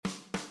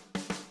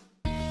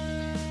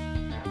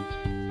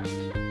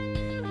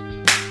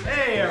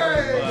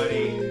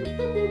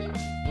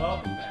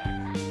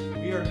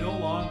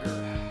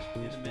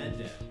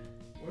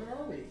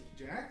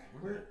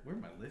We're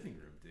in my living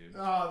room, dude.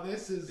 Oh,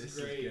 this is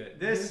great. Is good.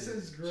 This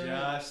is great.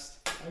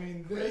 Just. I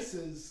mean, great. this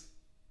is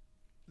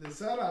the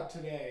setup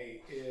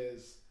today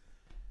is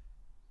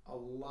a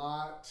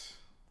lot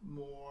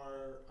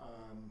more.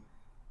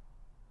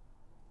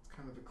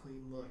 Kind of a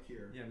clean look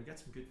here. Yeah, we got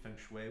some good feng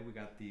shui. We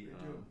got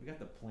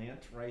the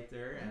plant right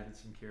there, added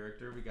some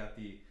character. We got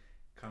the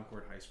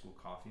Concord High School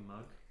coffee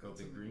mug. Go Got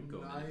big some green.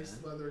 Go nice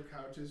Minutemen. leather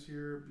couches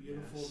here.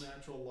 Beautiful Yes.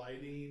 natural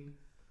lighting.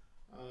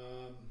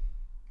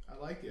 I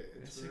like it.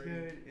 It's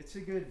a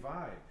good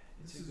vibe.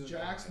 This is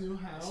Jack's new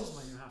house. This is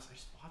my new house. I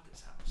just bought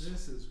this house.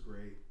 This is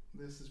great.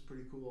 This is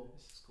pretty cool.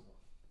 This is cool.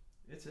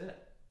 It's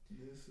it.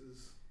 This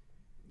is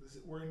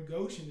we're in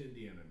Goshen,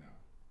 Indiana now.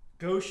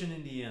 Goshen,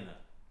 Indiana.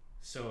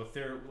 So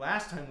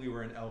last time we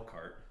were in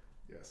Elkhart,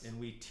 Yes. and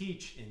we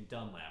teach in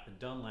Dunlap, and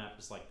Dunlap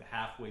is like the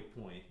halfway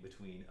point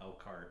between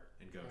Elkhart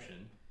and Goshen.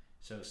 Right.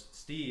 So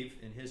Steve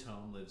in his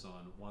home lives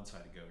on one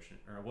side of Goshen,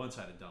 or one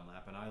side of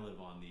Dunlap, and I live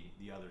on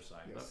the other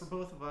side. Yes. But for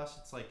both of us,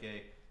 it's like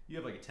you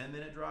have like a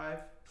 10-minute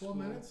drive. 12 school.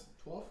 minutes?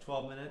 12?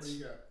 12 minutes. What do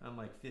you got? I'm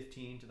like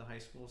 15 to the high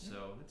school,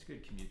 so it's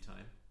good commute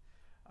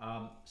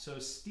time. So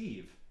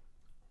Steve,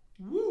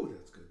 Woo,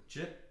 that's good.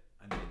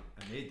 I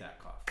made that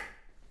coffee.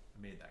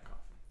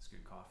 It's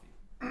good coffee.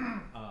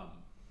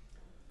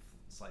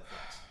 Slight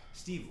flex.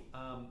 Steve,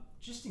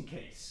 just in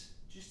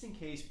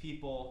case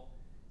people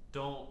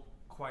don't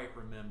quite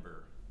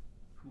remember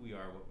who we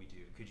are, what we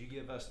do, could you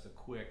give us the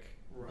quick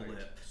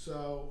blip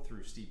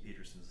through Steve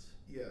Peterson's?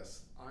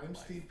 Yes, I'm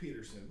life? Steve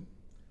Peterson.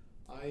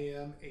 I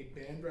am a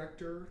band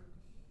director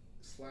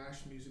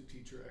 / music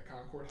teacher at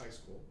Concord High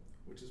School,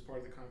 which is part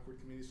of the Concord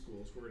Community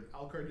Schools. We're in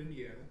Elkhart,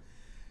 Indiana.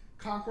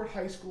 Concord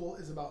High School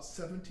is about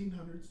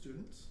 1,700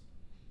 students.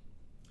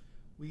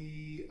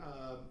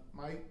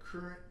 My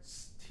current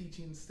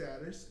teaching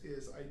status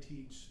is I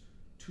teach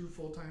 2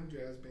 full-time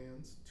jazz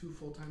bands, 2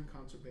 full-time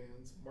concert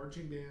bands,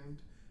 marching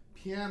band,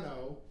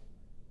 piano,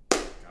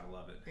 Gotta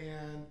love it.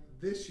 and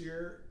this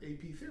year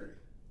AP Theory.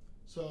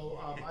 So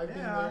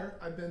Yeah.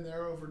 I've been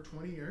there over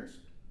 20 years,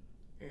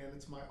 and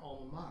it's my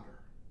alma mater.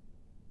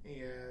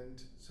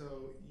 And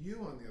so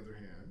you, on the other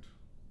hand,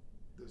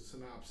 the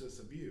synopsis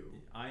of you.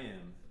 I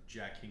am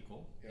Jack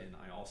Hinkle, Yep. and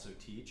I also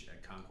teach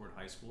at Concord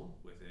High School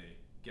with a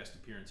guest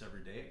appearance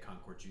every day at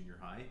Concord Junior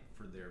High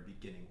for their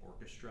beginning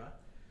orchestra.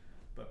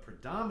 But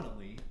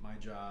predominantly, my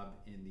job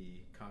in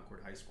the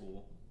Concord High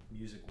School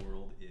music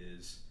world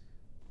is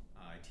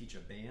I teach a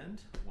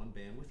band, one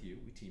band with you,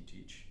 we team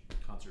teach,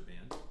 concert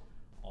band.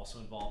 Also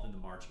involved in the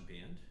marching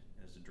band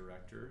as a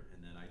director,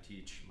 and then I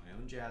teach my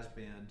own jazz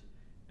band,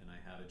 and I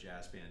have a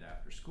jazz band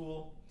after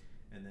school.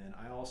 And then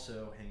I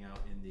also hang out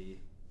in the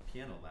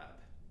piano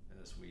lab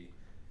as we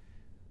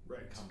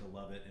come to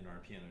love it in our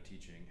piano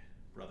teaching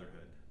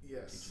brotherhood.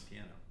 Yes.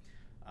 Teaching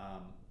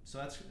piano. So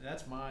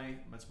that's my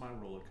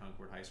role at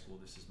Concord High School.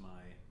 This is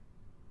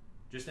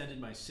just ended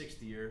my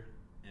 6th year,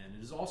 and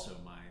it is also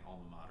my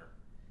alma mater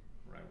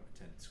where I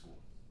attended school.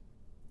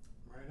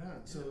 Right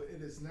on. So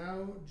it is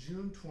now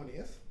June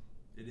 20th.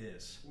 It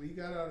is. We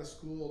got out of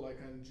school like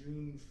on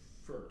June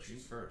 1st. June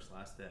 1st,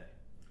 last day.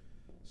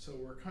 So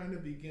we're kind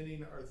of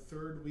beginning our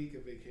 3rd week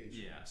of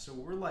vacation. Yeah, so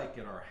we're like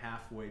at our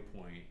halfway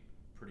point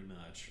pretty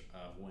much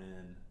of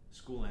when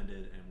school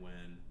ended and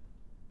when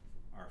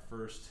our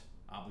first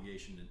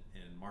obligation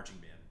in marching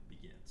band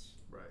begins.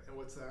 Right. And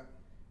what's that?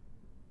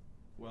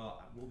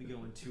 Well, we'll be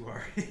going to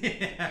our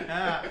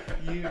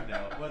you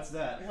know. What's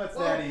that? What's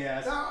that, he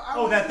asked?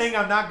 No, that thing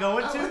I'm not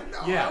going to?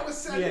 I was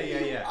setting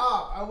you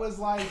up. I was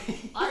like,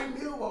 I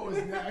knew what was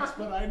next,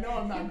 but I know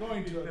I'm not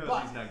going to it.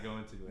 But he's not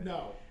going to it.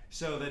 No.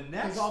 So the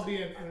next... Because I'll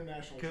be in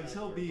international Because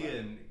he'll be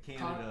in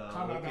Canada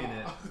looking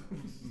at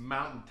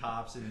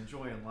mountaintops and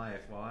enjoying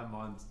life while I'm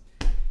on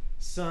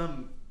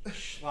some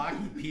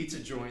schlocky pizza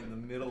joint in the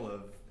middle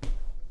of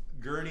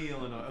Gurnee,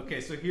 Illinois.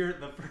 Okay, so here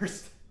the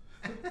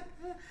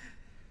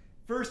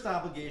first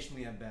obligation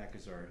we have back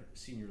is our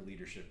senior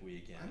leadership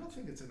weekend. I don't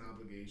think it's an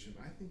obligation.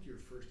 I think your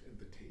first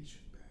invitation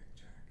back,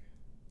 Jack.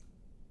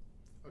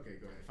 Okay,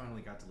 go ahead. I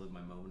finally got to live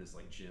my moment as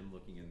like Jim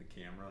looking in the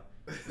camera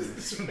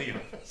from the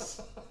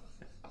office.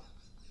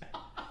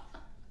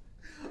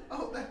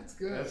 Oh, that's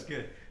good. That's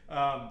good.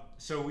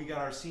 So we got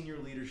our senior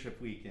leadership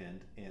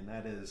weekend, and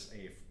that is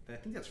I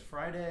think that's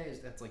Friday.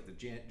 That's like the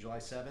July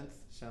 7th.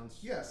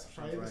 Yes,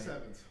 Friday the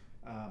 7th.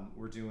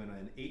 We're doing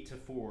an 8 to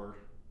 4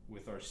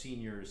 with our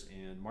seniors,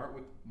 and Mark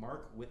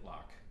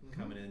Whitlock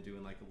coming in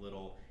doing like a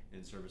little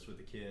in service with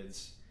the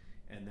kids,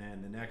 and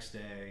then the next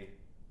day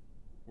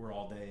we're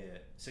all day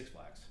at Six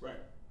Flags. Right.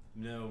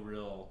 No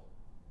real.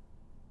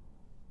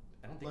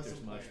 I don't think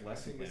there's much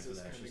lesson plan for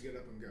that. I think it's just kind of get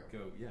up and go.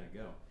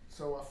 Go.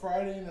 So a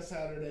Friday and a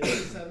Saturday, the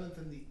 7th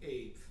and the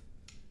 8th,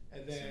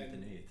 and then 7th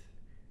and 8th,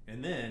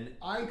 and then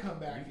I come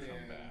back.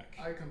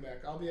 I come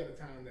back. I'll be out of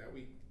town that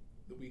week,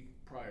 the week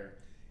prior,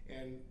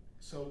 and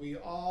so we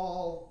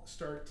all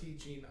start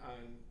teaching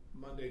on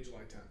Monday,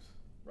 July 10th,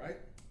 right?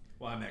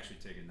 Well, I'm actually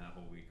taking that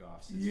whole week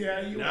off. You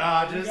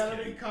just gotta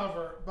kidding.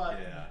 recover, but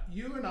Yeah.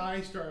 you and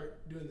I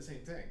start doing the same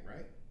thing,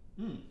 right?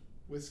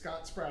 with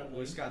Scott Spradling.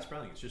 With Scott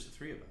Spradling, it's just the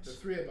three of us. The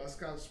three of us,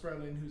 Scott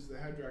Spradling, who's the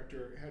head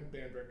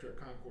band director at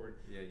Concord.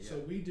 Yeah. So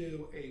we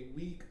do a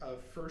week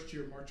of first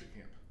year marching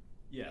camp.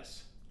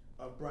 Yes.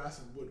 Of brass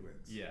and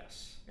woodwinds.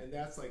 Yes. And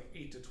that's like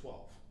 8 to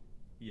 12.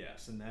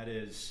 Yes, and that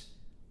is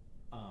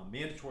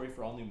mandatory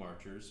for all new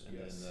marchers, and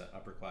Yes. then the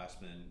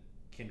upperclassmen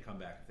can come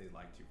back if they'd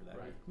like to for that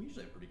Right. week. We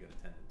usually have pretty good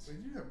attendance. We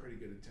do have pretty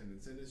good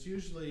attendance, and it's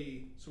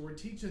usually, so we're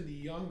teaching the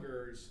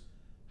youngers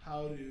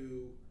how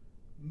to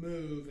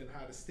move and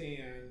how to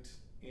stand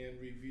and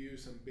review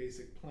some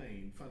basic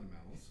playing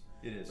fundamentals.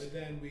 It is. But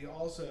then we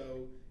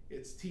also,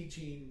 it's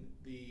teaching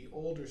the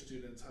older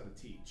students how to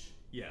teach,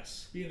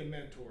 Yes. being a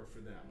mentor for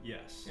them.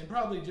 Yes. And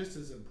probably just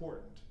as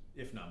important,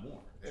 If not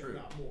more. if True.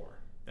 not more.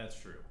 That's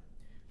true.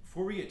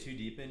 Before we get too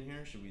deep in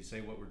here, should we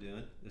say what we're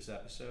doing this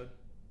episode?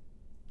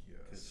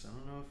 Because Yes. I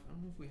don't know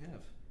if we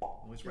have.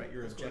 Always write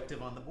your let's go.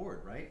 objective on the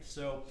board, right?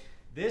 So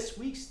this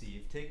week,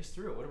 Steve, take us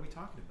through it. What are we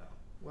talking about?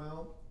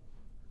 Well,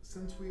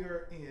 since we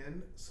are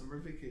in summer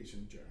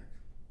vacation, Jack,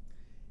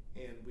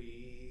 and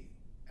we,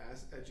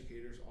 as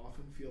educators,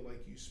 often feel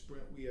like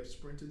we have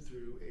sprinted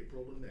through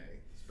April and May,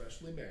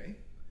 especially May.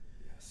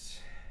 Yes.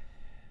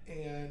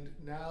 And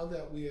now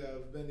that we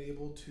have been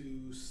able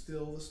to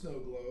still the snow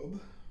globe,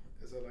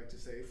 as I like to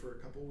say, for a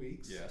couple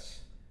weeks,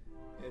 Yes.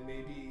 and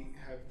maybe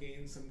have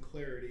gained some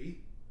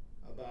clarity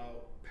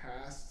about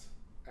past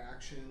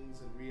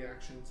actions and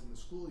reactions in the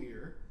school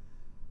year,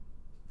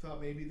 thought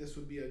maybe this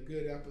would be a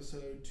good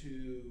episode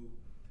to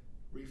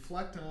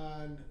reflect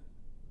on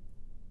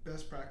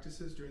best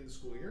practices during the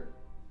school year,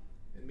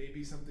 and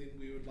maybe something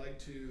we would like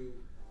to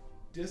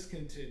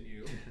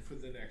discontinue for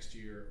the next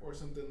year, or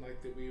something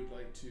like that we would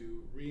like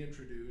to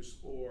reintroduce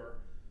or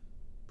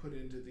put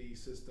into the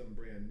system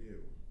brand new.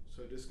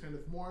 So just kind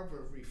of more of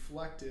a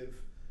reflective,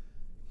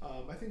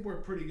 I think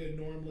we're pretty good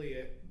normally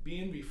at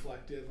being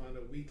reflective on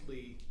a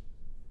weekly,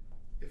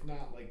 if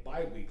not like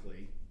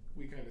bi-weekly.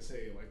 We kind of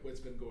say like what's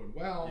been going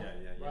well,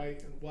 Yeah.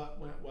 right, and what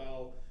went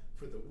well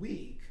for the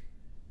week.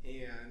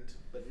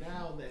 But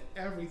now that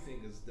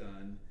everything is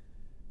done,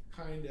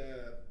 kind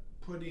of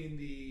putting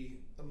the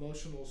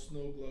emotional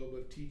snow globe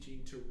of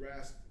teaching to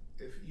rest,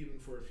 if even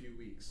for a few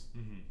weeks.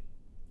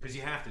 Because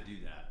you have to do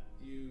that.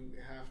 You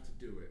have to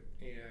do it,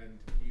 and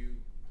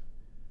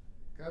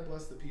God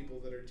bless the people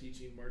that are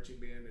teaching marching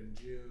band in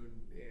June,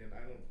 and I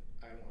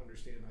don't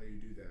understand how you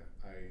do that.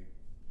 I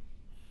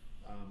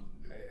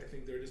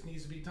think there just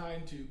needs to be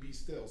time to be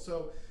still.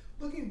 So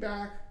looking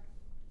back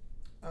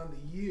on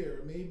the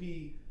year,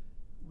 maybe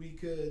we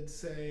could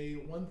say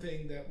one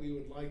thing that we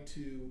would like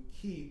to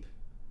keep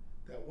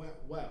that went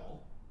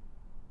well,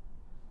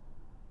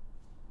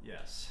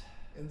 Yes.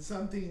 and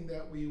something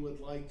that we would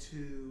like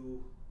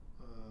to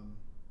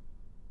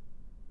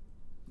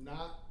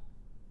not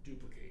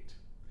duplicate,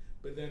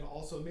 but then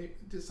also maybe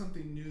just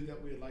something new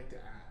that we'd like to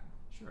add.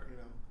 Sure.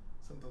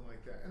 Something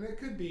like that. And it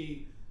could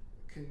be,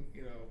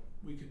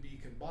 we could be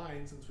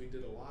combined since we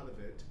did a lot of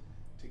it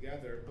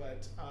together.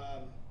 But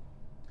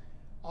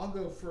I'll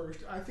go first.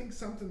 I think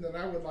something that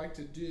I would like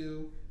to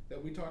do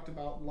that we talked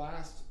about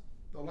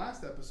the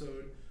last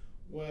episode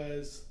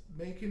was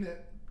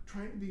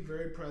trying to be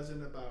very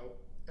present about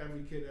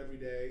every kid every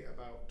day,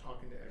 about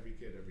talking to every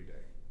kid every day.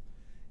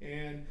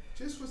 And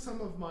just with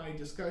some of my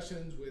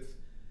discussions with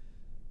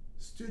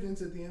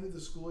students at the end of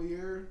the school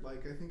year,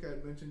 like I think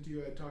I'd mentioned to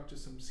you, I talked to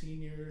some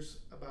seniors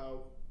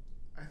about,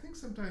 I think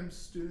sometimes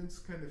students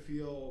kind of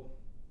feel,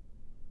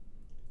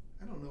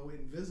 I don't know,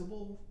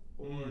 invisible,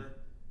 or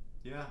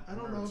Yeah. I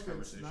don't know if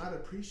it's not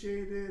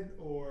appreciated,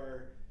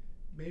 or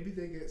maybe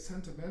they get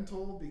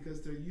sentimental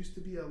because there used to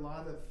be a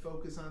lot of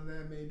focus on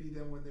them maybe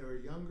than when they were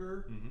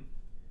younger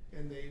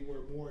and they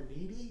were more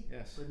needy.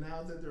 Yes. But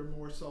now that they're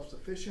more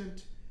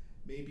self-sufficient,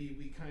 maybe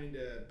we kind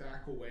of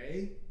back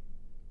away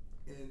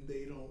and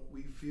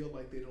we feel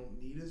like they don't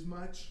need as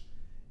much.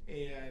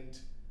 And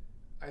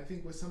I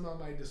think with some of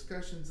my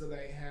discussions that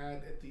I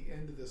had at the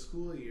end of the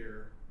school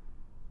year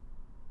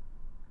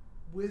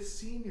with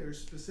seniors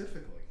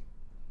specifically,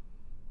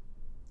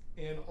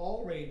 and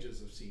all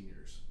ranges of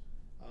seniors,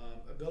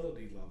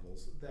 ability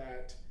levels,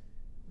 that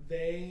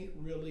they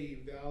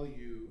really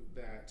value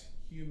that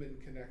human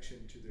connection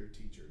to their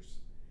teachers.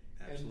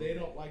 Absolutely. And they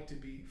don't like to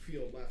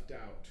feel left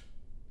out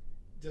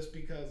just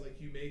because like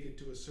you make it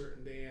to a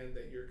certain band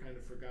that you're kind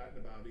of forgotten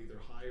about, either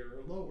higher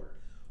or lower,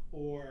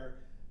 or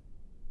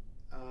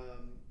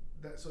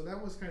so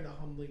that was kind of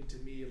humbling to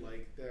me,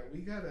 like that we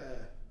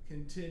gotta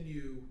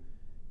continue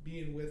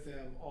being with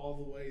them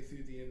all the way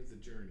through the end of the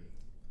journey.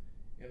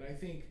 And I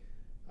think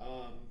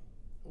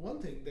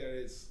one thing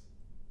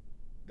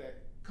that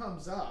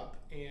comes up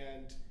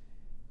and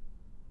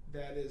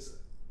that is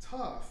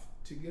tough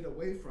to get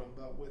away from,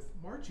 but with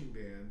marching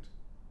band,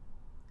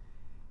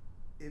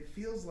 it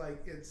feels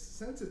like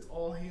since it's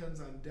all hands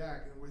on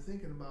deck and we're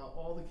thinking about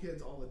all the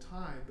kids all the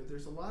time, but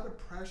there's a lot of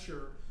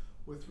pressure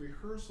with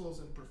rehearsals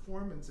and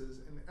performances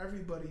and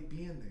everybody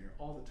being there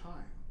all the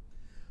time.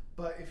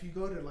 But if you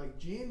go to like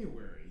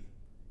January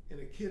and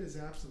a kid is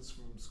absent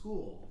from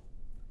school,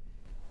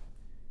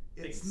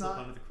 They can slip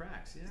under the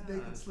cracks. Yeah. They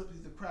can slip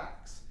through the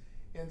cracks.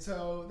 And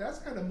so that's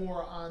kind of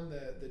more on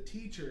the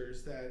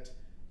teachers that,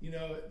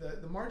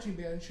 the marching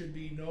band should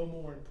be no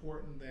more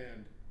important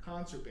than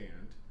concert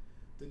band.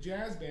 The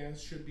jazz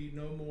bands should be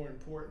no more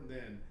important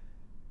than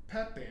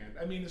pep band.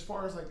 I mean, as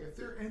far as like if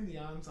they're in the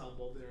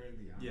ensemble, they're in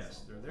the ensemble.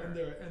 Yes, they're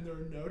there. And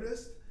they're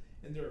noticed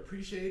and they're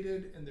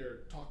appreciated and they're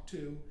talked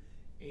to,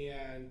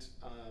 and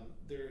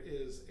there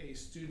is a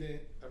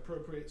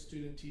appropriate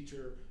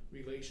student-teacher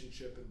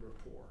relationship and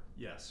rapport.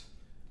 Yes,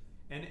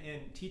 and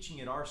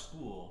teaching at our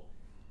school,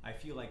 I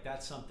feel like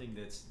that's something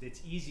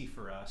that's easy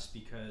for us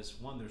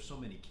because one, there's so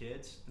many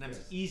kids, and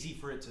it's easy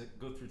for it to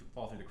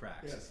fall through the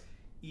cracks. Yes.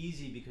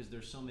 Easy because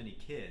there's so many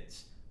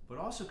kids, but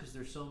also because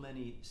there's so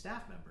many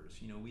staff members.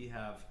 We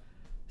have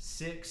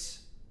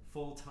 6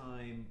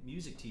 full-time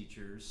music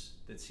teachers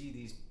that see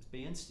these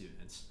band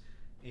students,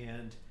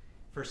 and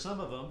for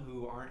some of them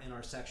who aren't in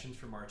our sections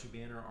for marching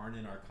band or aren't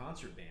in our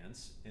concert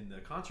bands in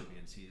the concert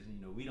band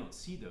season, we don't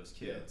see those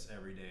kids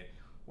every day,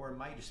 or it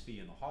might just be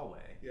in the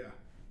hallway. Yeah.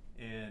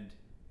 And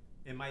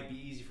it might be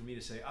easy for me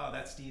to say, oh,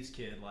 that's Steve's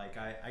kid, like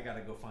I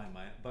gotta go find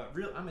but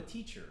I'm a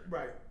teacher.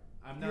 Right.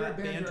 I'm not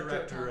band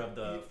director of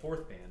the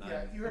 4th band.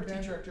 Yeah, you're a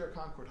band director at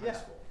Concord High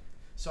School.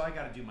 So I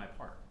got to do my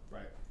part.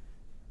 Right.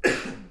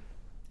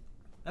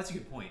 That's a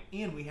good point.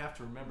 And we have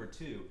to remember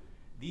too,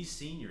 these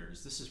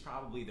seniors, this is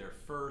probably their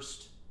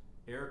first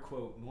air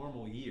quote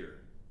normal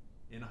year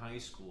in high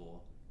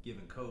school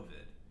given COVID,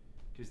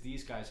 because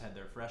these guys had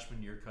their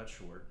freshman year cut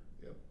short.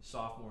 Yep.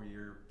 Sophomore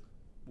year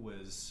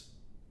was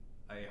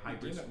a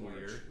hybrid school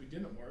year. We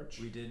didn't march.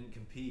 We didn't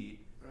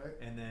compete. Right.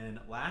 And then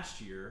last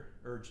year,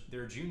 or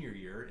their junior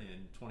year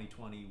in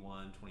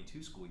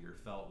 2021-22 school year,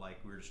 felt like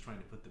we were just trying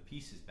to put the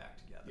pieces back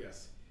together.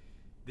 Yes.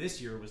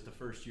 This year was the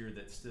first year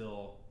that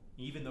still,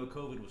 even though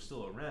COVID was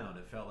still around,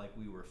 it felt like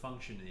we were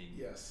functioning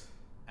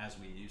as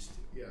we used to.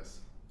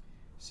 Yes.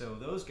 So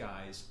those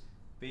guys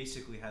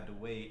basically had to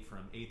wait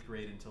from 8th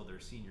grade until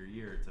their senior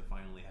year to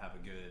finally have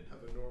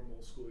a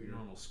normal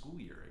school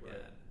year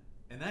again. Right.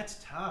 And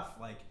that's tough.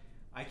 Like,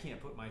 I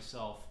can't put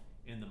myself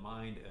in the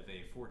mind of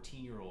a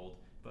 14-year-old,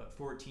 but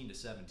 14 to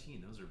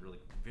 17, those are really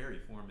very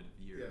formative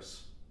years.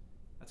 Yes.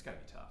 That's got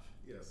to be tough.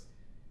 Yes.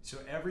 So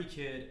every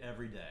kid,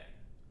 every day,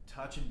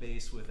 touching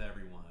base with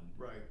everyone.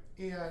 Right.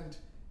 And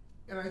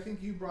I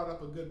think you brought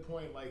up a good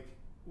point. Like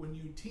when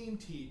you team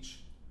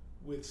teach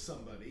with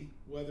somebody,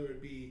 whether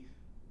it be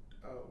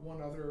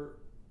one other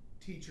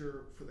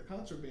teacher for the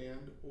concert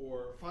band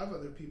or 5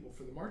 other people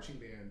for the marching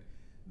band,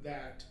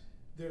 that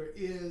there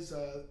is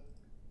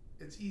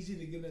it's easy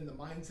to get in the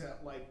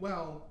mindset like,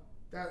 well,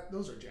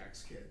 those are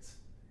Jack's kids.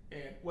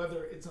 And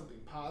whether it's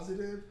something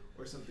positive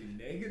or something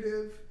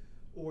negative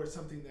or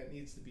something that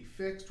needs to be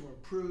fixed or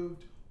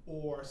improved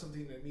or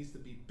something that needs to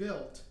be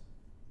built,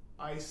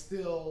 I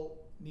still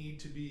need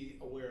to be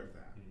aware of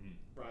that,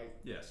 right?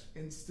 Yes.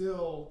 And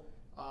still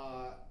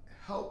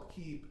help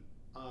keep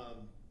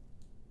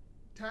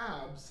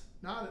tabs,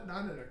 not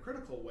in a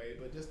critical way,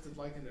 but just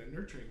like in a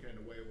nurturing kind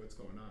of way of what's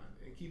going on,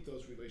 and keep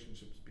those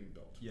relationships being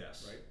built.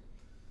 Yes. Right?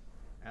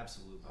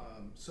 Absolutely.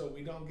 So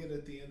we don't get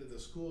at the end of the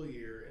school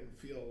year and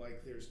feel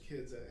like there's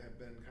kids that have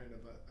been kind of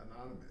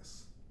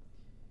anonymous.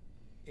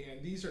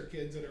 And these are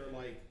kids that are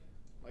like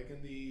in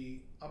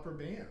the upper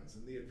bands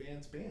and the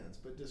advanced bands,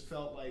 but just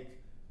felt like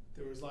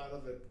there was a lot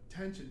of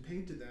attention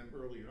paid to them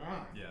earlier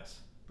on. Yes.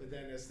 But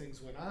then as things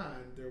went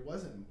on, there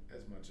wasn't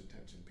as much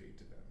attention paid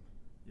to them.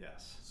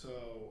 Yes.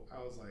 So I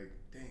was like,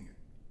 dang it.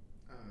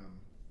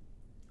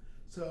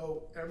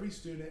 So every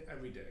student,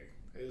 every day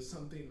is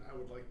something I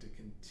would like to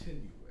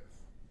continue with.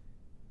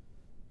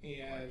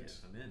 And I like it.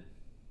 I'm in.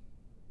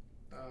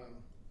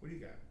 what do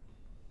you got?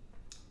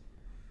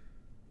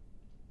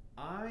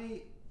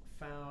 I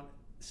found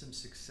some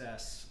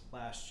success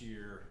last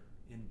year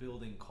in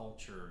building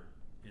culture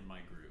in my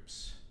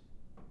groups.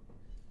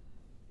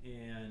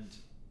 And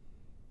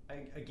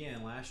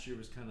again, last year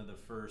was kind of the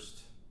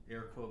first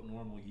air quote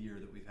normal year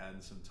that we've had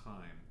in some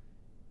time.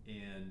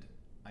 And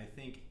I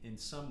think in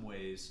some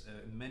ways,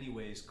 in many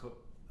ways,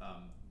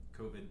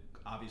 COVID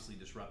obviously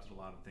disrupted a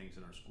lot of things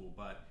in our school,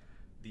 but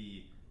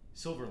the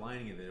silver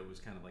lining of it was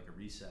kind of like a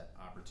reset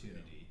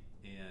opportunity.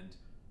 And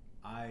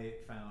I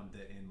found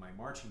that in my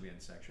marching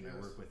band section, I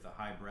work with the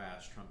high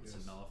brass, trumpets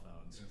and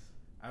mellophones.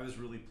 I was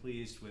really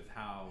pleased with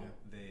how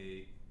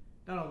they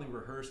not only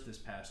rehearsed this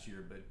past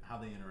year, but how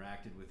they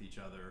interacted with each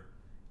other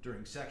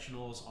during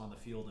sectionals, on the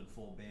field in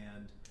full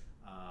band,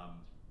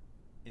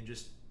 and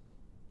just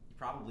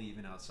probably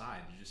even outside.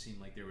 It just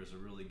seemed like there was a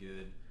really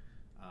good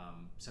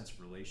sense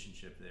of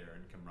relationship there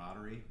and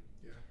camaraderie.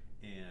 Yeah.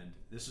 And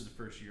this is the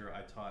first year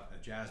I taught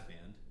a jazz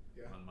band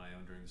on my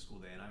own during the school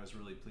day, and I was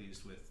really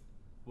pleased with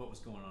what was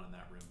going on in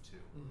that room too.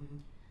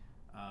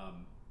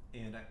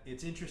 And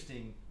it's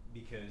interesting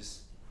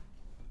because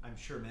I'm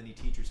sure many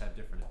teachers have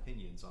different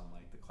opinions on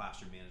like the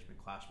classroom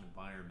management, classroom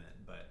environment,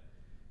 but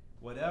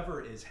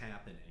whatever is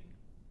happening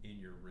in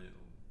your room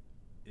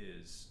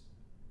is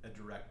a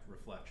direct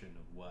reflection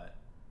of what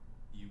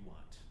you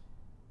want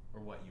or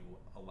what you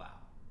allow,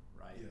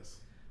 right? Yes.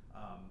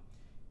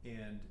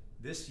 And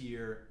this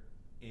year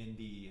in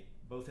the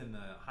both in the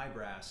high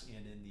brass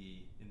and in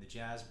the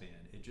jazz band,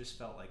 it just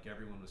felt like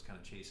everyone was kind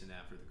of chasing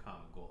after the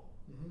common goal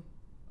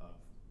of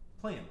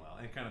playing well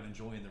and kind of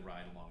enjoying the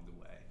ride along the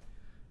way.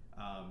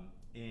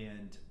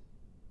 And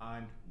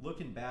I'm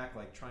looking back,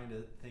 like trying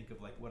to think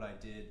of like what I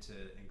did to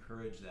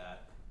encourage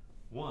that.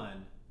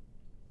 One,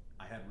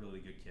 I had really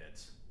good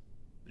kids,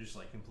 just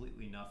like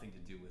completely nothing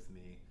to do with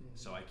me,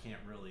 so I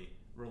can't really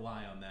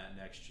rely on that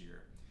next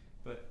year.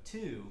 But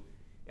two,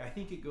 I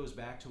think it goes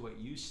back to what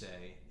you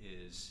say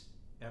is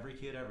every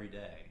kid every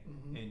day,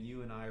 and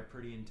you and I are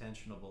pretty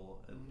intentional,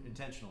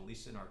 at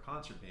least in our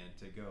concert band,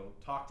 to go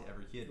talk to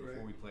every kid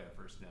before we play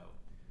our first note.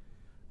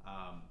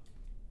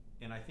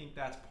 And I think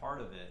that's part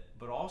of it,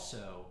 but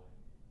also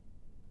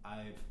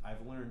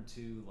I've learned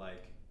to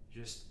like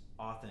just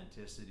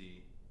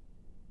authenticity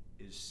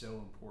is so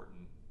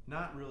important.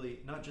 Not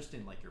just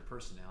in like your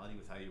personality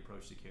with how you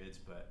approach the kids,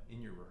 but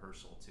in your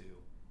rehearsal too.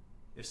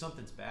 If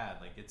something's bad,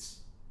 like it's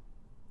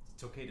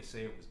okay to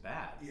say it was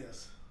bad.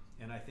 Yes.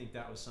 And I think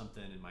that was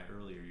something in my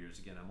earlier years.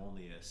 Again, I'm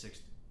only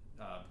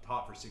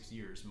taught for 6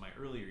 years. In my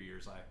earlier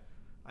years,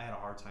 I had a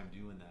hard time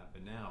doing that,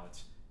 but now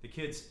it's the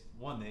kids.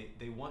 One,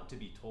 they want to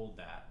be told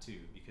that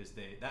too, because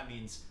that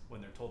means when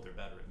they're told they're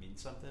better, it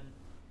means something.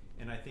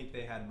 And I think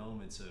they had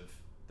moments of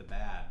the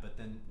bad, but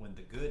then when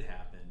the good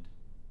happened,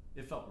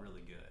 it felt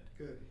really good.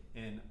 Good.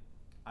 And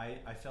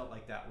I felt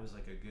like that was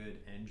like a good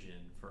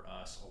engine for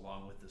us,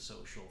 along with the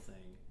social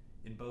thing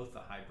in both the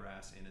high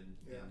brass and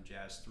in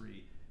Jazz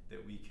 3,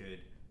 that we could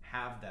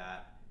have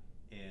that,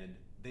 and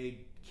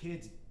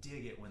kids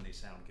dig it when they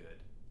sound good.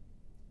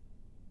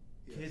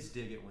 Yes. Kids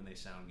dig it when they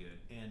sound good,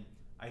 and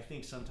I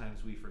think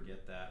sometimes we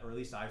forget that, or at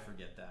least I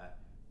forget that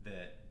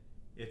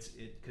it's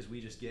because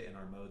we just get in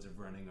our modes of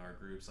running our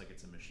groups like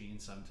it's a machine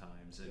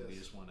sometimes, and we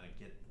just want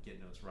to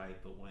get notes right.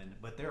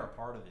 But they're a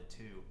part of it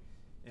too,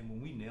 and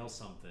when we nail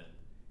something,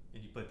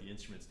 and you put the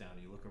instruments down,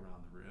 and you look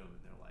around the room,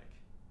 and they're like,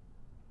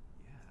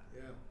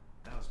 yeah,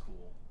 that was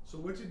cool. So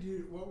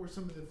what were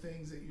some of the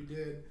things that you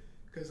did?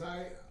 Because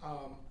I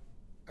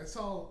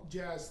saw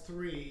Jazz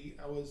 3.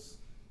 I was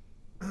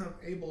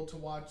able to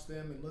watch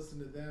them and listen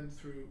to them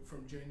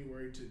from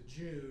January to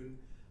June,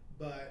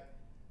 but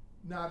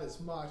not as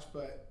much.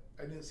 But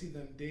I didn't see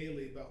them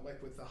daily. But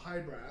like with the high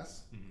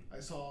brass, I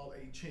saw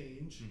a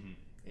change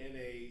and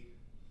a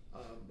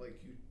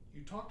like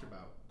you talked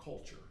about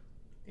culture,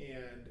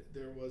 and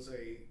there was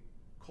a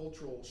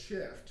cultural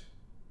shift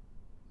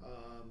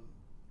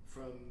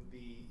from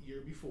the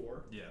year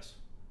before. Yes.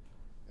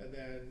 And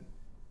then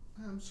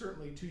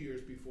certainly 2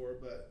 years before,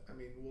 but I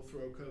mean we'll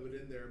throw COVID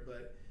in there,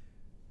 but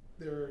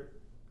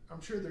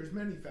I'm sure there's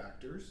many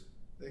factors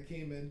that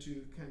came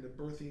into kind of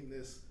birthing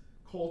this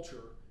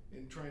culture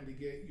and trying to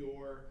get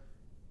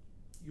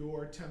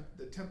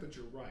the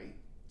temperature right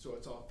so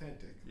it's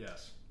authentic.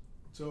 Yes.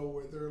 So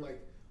were there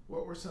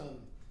what were some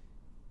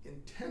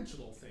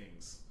intentional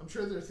things? I'm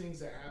sure there are things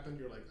that happened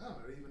you're like, oh,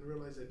 I didn't even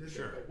realize I did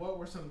that. But what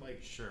were some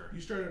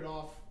you started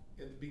off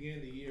at the beginning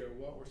of the year,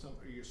 what were some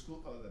your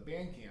school the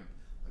band camp,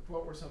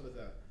 what were some of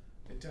the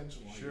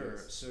intentional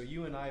ideas? So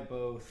you and I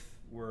both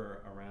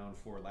were around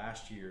for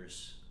last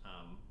year's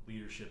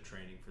leadership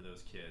training for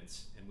those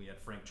kids, and we had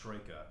Frank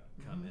Troika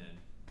come in,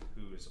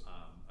 who is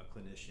a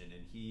clinician,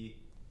 and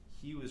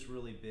he was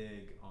really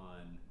big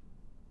on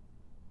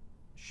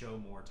show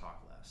more,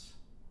 talk less.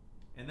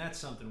 And that's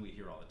something we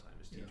hear all the time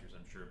as teachers,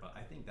 I'm sure, but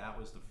I think that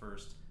was the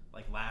first,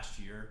 last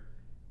year,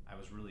 I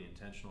was really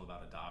intentional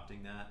about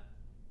adopting that,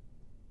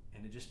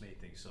 and it just made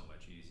things so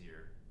much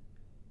easier.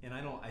 And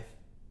I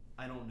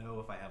don't know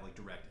if I have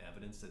direct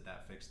evidence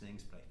that fixed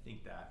things, but I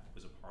think that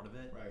was a part of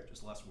it. Right.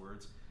 Just less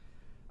words.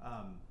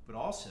 But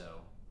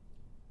also,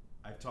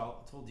 I've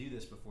told you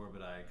this before,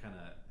 but I kind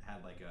of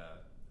had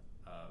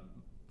a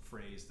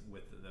phrase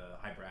with the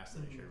high brass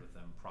that I shared with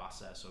them: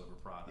 process over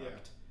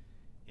product.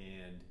 Yeah.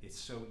 And it's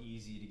so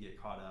easy to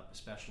get caught up,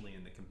 especially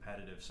in the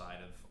competitive side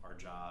of our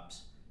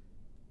jobs,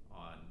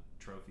 on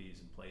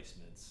trophies and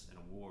placements and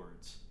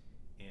awards.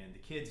 And the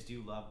kids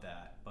do love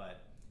that,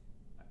 but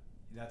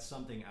that's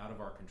something out of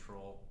our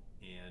control,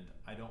 and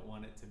I don't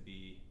want it to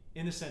be,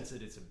 in the sense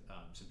that it's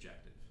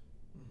subjective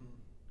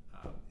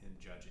in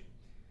judging.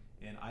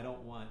 And I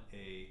don't want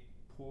a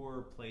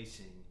poor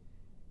placing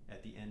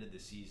at the end of the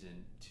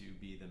season to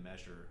be the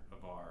measure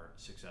of our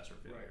success or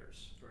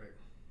failures. Right.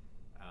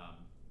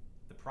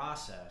 The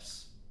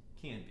process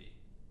can be,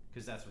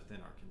 because that's within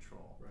our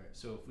control. Right.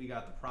 So if we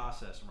got the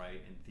process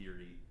right, in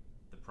theory,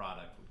 the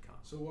product would come.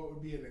 So what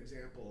would be an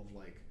example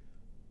of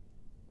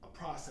a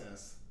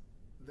process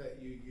that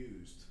you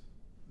used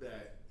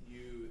that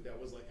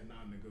was a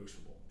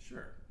non-negotiable?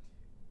 Sure.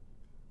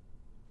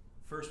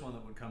 First one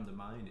that would come to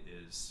mind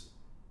is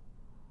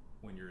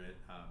when you're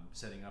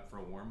setting up for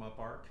a warm-up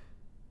arc,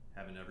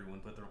 having everyone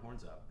put their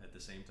horns up at the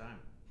same time.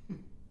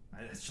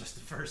 That's just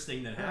the first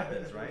thing that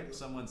happens, right? If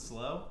someone's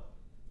slow,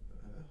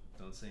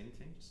 don't say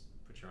anything, just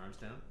put your arms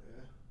down,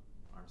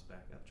 arms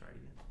back up, try it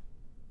again.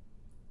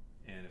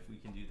 And if we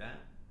can do that,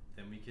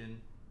 then we can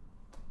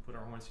put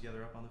our horns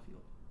together up on the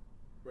field.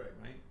 Right.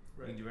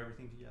 We can do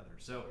everything together.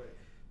 So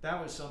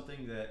that was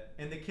something that,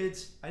 and the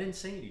kids, I didn't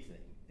say anything.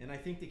 And I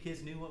think the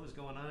kids knew what was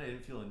going on. I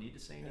didn't feel a need to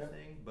say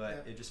anything,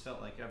 but it just felt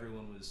like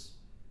everyone was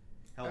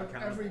held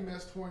accountable. Every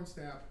missed horn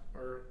snap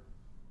or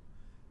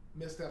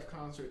misstep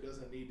concert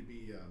doesn't need to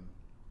be a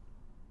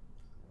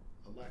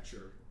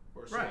lecture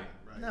or something,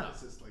 right? No.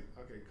 It's just like,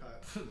 okay,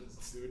 cut.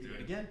 Let's do it Do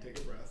it again. again. Take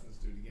a breath and let's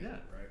do it again.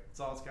 Yeah, Right. that's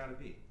all it's got to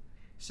be.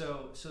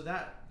 So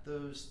that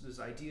those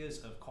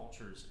ideas of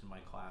cultures in my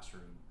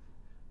classroom,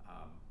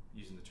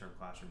 using the term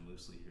classroom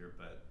loosely here,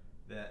 but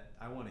that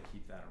I want to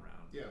keep that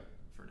around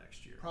for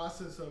next year.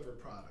 Process over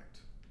product.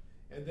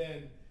 And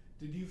then,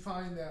 did you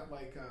find that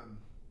like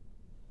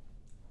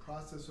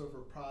process over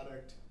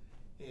product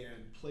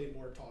and play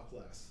more, talk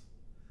less?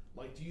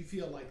 Like, do you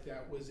feel like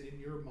that was in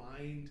your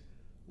mind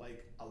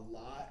like a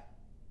lot,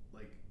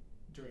 like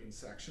during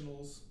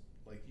sectionals?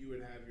 Like you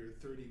would have your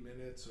 30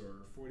 minutes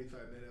or 45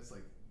 minutes,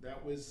 like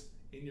that was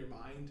in your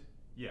mind?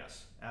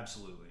 Yes,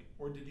 absolutely.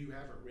 Or did you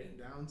have it written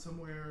down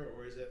somewhere?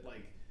 Or is it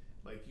like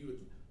you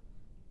would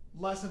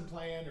lesson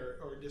plan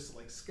or just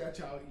like sketch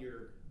out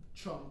your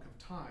chunk of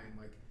time?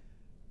 Like,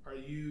 are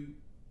you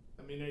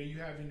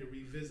having to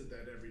revisit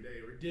that every day,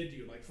 or did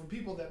you, like, for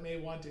people that may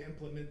want to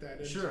implement that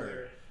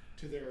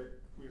into their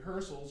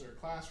rehearsals or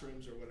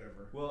classrooms or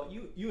whatever? Well,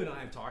 you and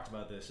I have talked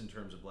about this in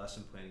terms of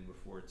lesson planning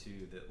before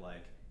too, that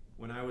like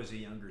when I was a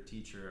younger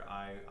teacher,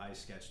 I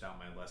sketched out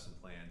my lesson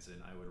plans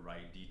and I would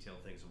write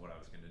detailed things of what I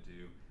was going to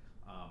do.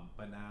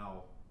 But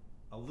now,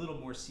 a little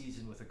more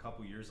seasoned with a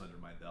couple years under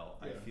my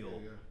belt,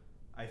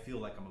 I feel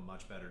like I'm a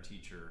much better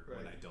teacher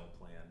when I don't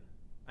plan.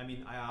 I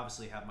mean, I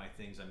obviously have my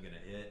things I'm going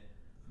to hit,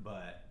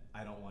 but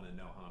I don't want to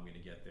know how I'm going to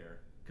get there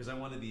because I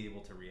want to be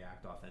able to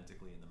react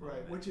authentically in the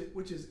moment. Right,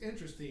 which is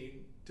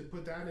interesting to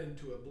put that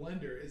into a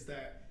blender, is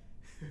that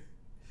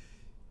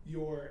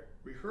you're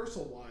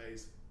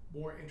rehearsal-wise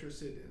more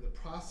interested in the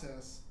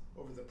process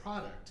over the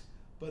product,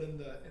 but in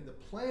the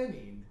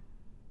planning,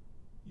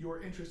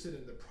 you're interested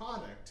in the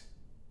product.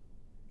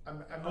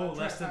 I'm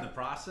less than the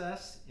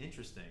process?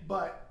 Interesting.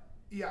 But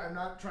yeah, I'm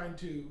not trying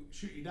to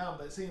shoot you down,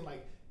 but saying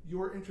like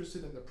you're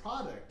interested in the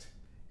product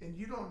and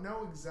you don't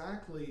know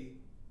exactly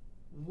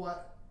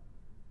what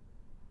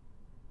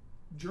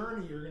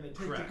journey you're going to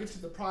take to get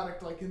to the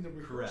product, like in the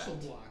rehearsal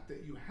block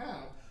that you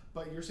have.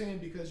 But you're saying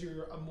because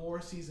you're a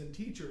more seasoned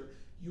teacher,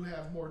 you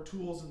have more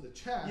tools in the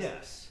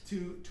chest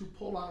to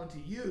pull out and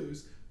to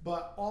use,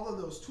 but all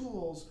of those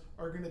tools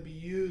are going to be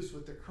used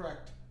with the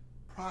correct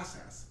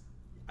process.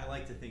 I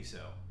like to think so.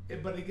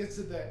 But it gets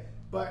to that,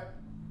 but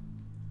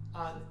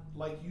on,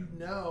 like, you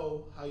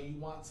know how you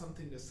want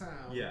something to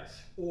sound,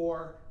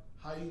 or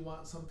how you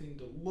want something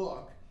to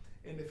look,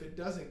 and if it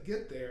doesn't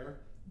get there,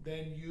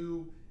 then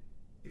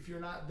if you're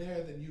not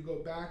there, then you go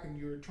back and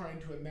you're trying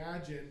to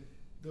imagine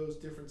those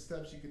different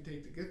steps you can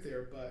take to get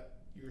there, but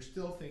you're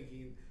still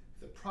thinking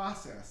the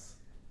process.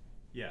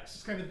 Yes.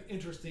 It's kind of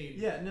interesting.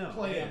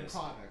 Play on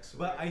products.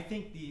 But I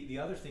think the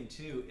other thing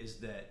too is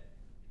that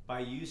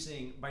by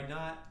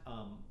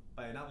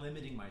not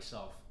limiting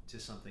myself to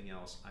something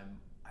else, I'm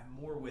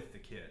more with the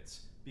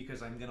kids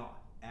because I'm gonna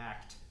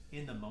act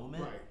in the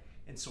moment,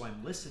 and so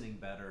I'm listening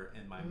better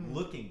and I'm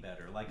looking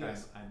better, like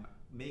I'm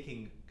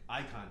making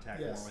eye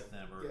contact more with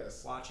them or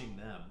watching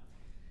them,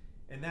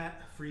 and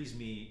that frees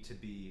me to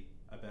be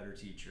a better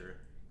teacher,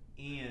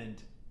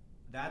 and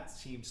that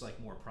seems like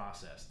more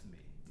process to me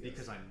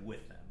because I'm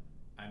with them.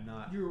 I'm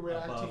not You're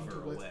reacting above to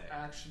or what's away.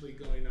 actually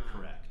going on.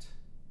 Correct.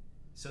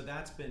 So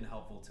that's been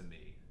helpful to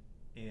me,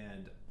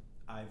 and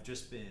I've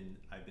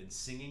been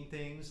singing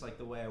things like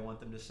the way I want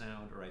them to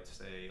sound, or I'd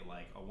say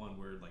like a one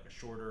word, like a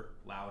shorter,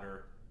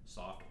 louder,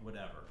 soft,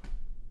 whatever.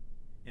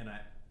 And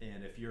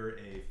if you're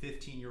a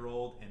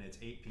 15-year-old and it's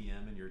 8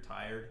 p.m. and you're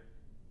tired,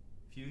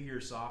 if you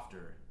hear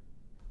softer,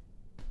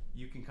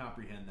 you can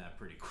comprehend that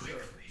pretty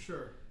quickly.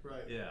 Sure,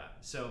 right. Yeah.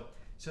 So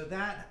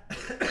that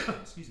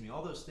excuse me,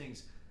 all those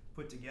things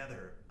put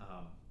together,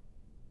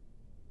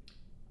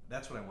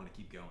 that's what I want to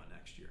keep going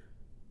next year.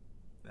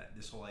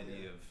 This whole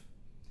idea of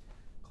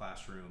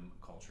classroom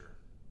culture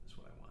is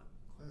what I want.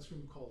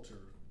 Classroom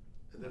culture.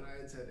 And then I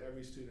had said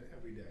every student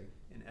every day.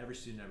 And every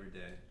student every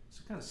day.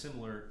 So kind of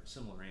similar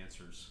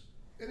answers.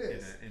 It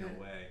is. In a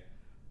way.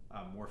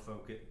 More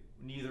focused,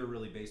 neither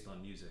really based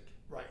on music.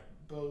 Right.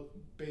 Both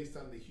based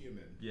on the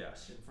human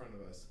in front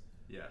of us.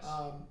 Yes.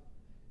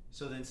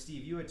 So then,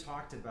 Steve, you had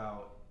talked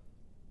about,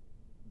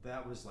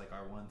 that was like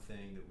our one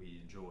thing that we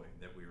enjoyed,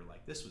 that we were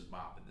like, this was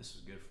bopping, this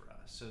was good for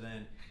us. So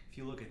then, if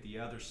you look at the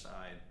other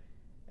side,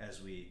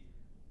 as we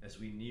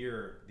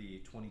near the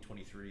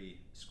 2023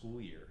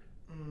 school year,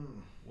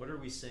 what are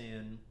we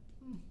saying?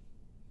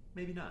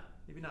 Maybe not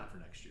for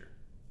next year.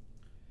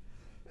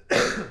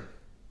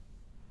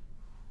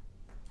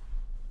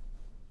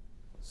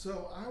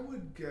 So I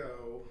would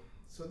go.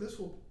 So this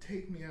will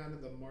take me out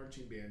of the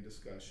marching band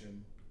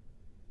discussion,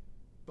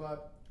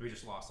 but we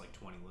just lost like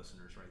 20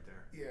 listeners right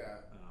there.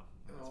 Yeah,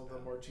 and all the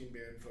marching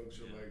band folks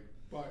are like,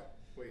 "But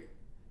wait,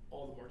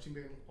 all the marching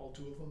band, all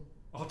two of them?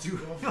 All two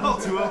of them?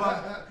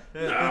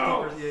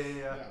 No.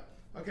 Yeah.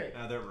 Okay.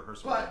 Their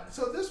rehearsal. But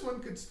so this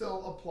one could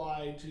still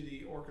apply to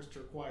the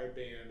orchestra, choir,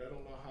 band. I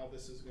don't know how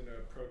this is going to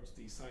approach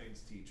the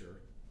science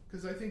teacher,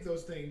 because I think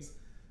those things,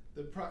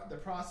 the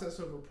process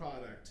over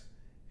product,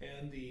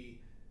 and the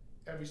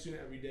every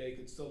student every day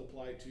could still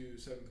apply to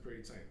 7th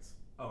grade science.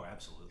 Oh,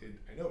 absolutely.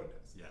 I know it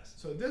does. Yes.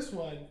 So this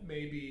one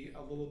maybe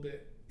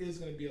is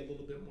going to be a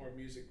little bit more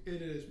music.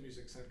 It is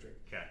music centric.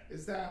 Okay.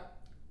 Is that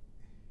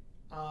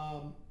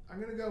I'm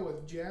going to go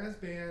with jazz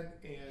band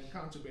and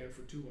concert band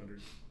for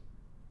 200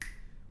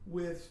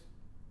 with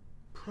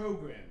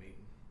programming.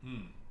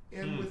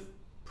 And with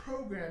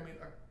programming,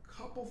 a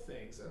couple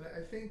things. And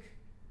I think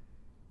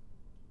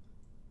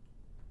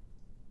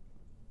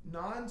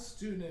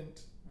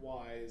non-student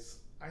wise,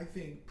 I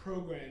think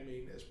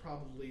programming is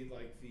probably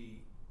like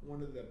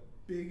one of the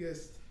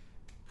biggest.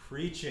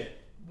 Preach it.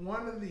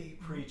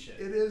 Preach it.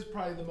 It is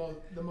probably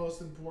the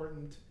most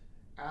important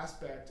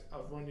aspect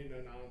of running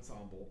an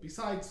ensemble,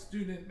 besides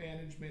student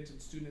management and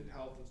student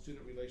health and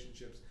student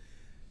relationships.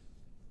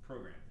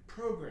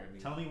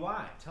 Programming. Tell me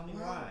why.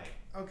 Why.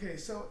 Okay,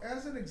 so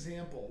as an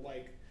example,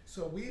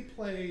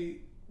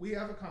 we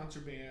have a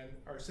concert band,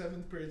 our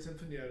 7th grade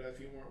Sinfonietta, if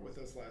you weren't with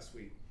us last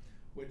week,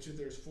 which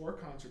there's 4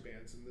 concert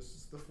bands, and this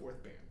is the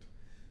 4th band.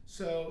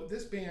 So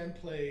this band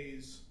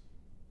plays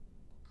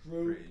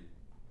group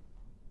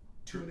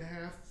Grade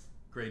 2.5.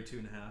 Grade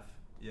 2.5.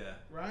 Yeah.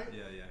 Right?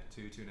 Yeah.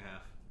 2.5.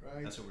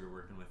 Right. That's what we were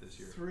working with this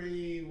year.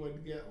 3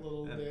 would get a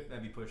little bit.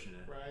 That'd be pushing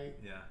it. Right.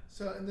 Yeah.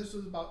 So, and this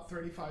was about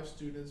 35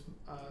 students,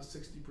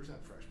 60%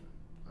 freshmen.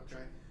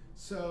 Okay.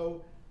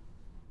 So,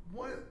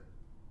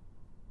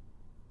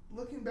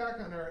 looking back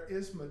on our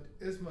ISMA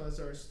is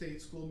our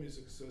State School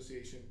Music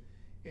Association,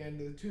 and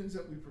the tunes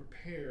that we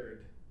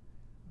prepared,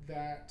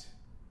 that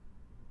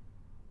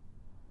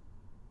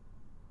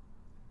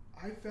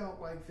I felt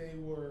like they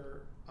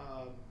were,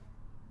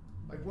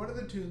 like one of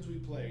the tunes we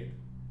played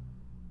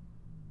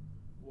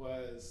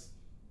was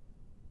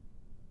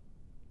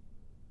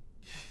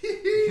we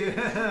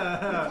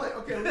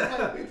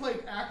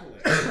played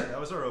Acolyte. That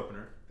was our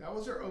opener. That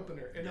was our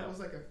opener, and it was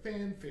like a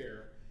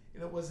fanfare,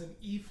 and it was an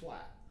E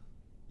flat.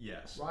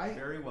 Yes. Right?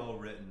 Very well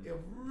written. It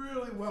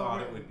really well Thought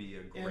written. it would be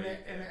a great.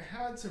 And it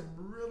had some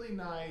really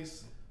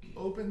nice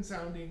open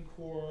sounding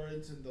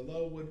chords and the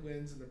low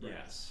woodwinds and the brass.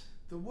 Yes.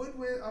 The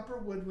upper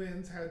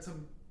woodwinds had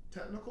some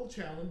technical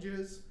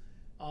challenges,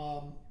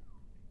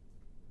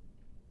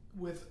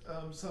 with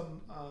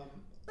some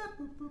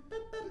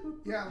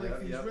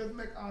these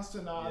rhythmic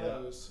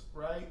ostinatos,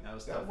 right?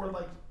 That were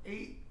like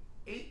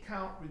eight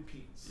count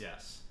repeats.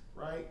 Yes.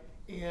 Right?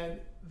 And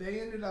they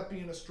ended up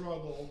being a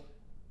struggle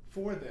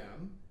for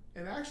them.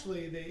 And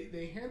actually,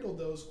 they handled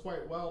those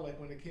quite well, like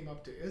when it came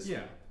up to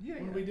ISMA.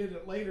 When we did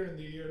it later in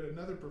the year at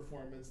another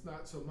performance,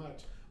 not so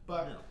much.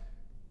 But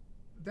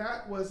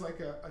that was like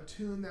a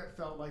tune that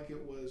felt like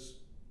it was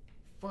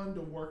fun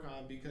to work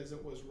on because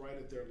it was right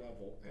at their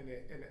level. And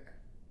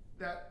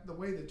the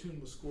way the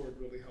tune was scored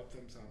really helped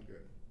them sound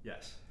good.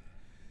 Yes.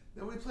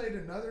 Then we played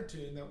another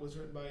tune that was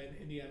written by an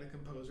Indiana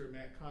composer,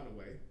 Matt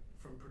Conaway,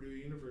 from Purdue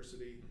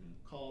University,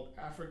 called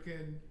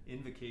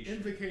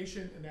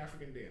Invocation and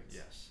African Dance.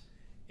 Yes.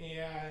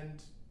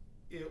 And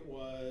it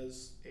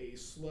was a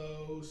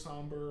slow,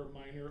 somber,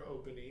 minor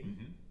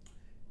opening,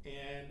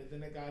 and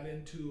then it got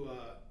into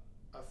a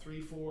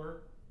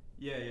 3/4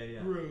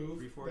 groove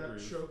 3/4 that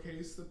groove.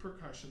 showcased the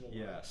percussion a lot.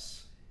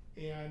 Yes.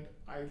 And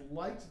I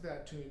liked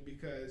that tune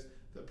because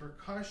the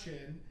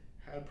percussion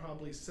had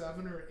probably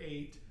 7 or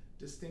 8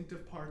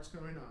 distinctive parts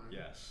going on.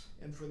 Yes.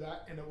 And for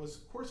that, and it was,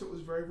 of course, it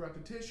was very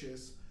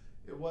repetitious.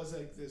 It was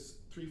like this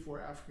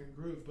 3/4 African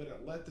groove, but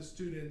it let the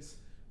students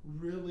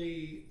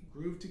really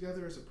groove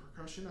together as a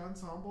percussion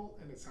ensemble,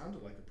 and it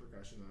sounded like a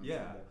percussion ensemble.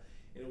 Yeah.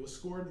 And it was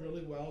scored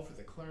really well for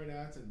the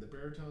clarinets and the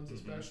baritones,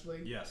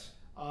 especially. Yes.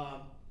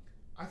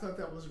 I thought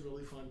that was a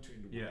really fun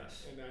tune to work.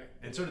 Yes.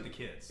 And so did the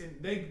kids.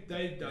 And they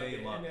dug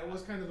it, loved and it that.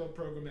 was kind of a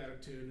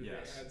programmatic tune, and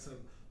Yes. it had some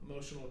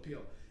emotional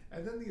appeal.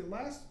 And then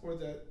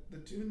the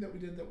tune that we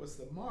did that was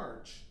the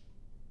march.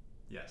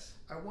 Yes.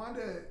 I want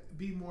to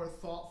be more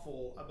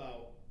thoughtful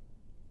about,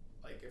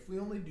 like, if we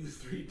only do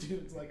 3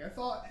 tunes. Like, I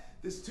thought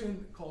this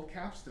tune called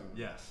Capstone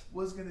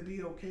was going to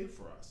be okay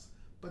for us,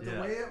 but the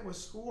way it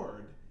was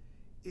scored,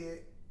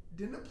 it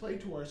didn't play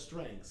to our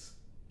strengths,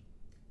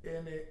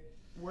 and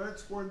where it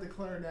scored the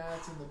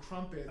clarinets and the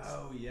trumpets.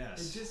 Oh yes.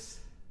 It just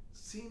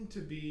seemed to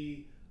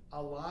be a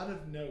lot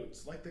of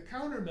notes. Like the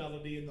counter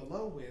melody and the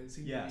low wind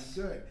seemed to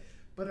be good,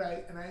 but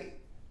I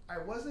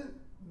wasn't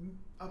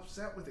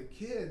upset with the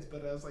kids,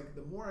 but I was like,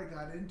 the more I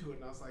got into it,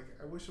 and I was like,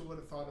 I wish I would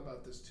have thought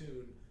about this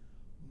tune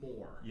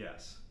more.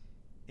 Yes.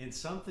 And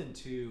something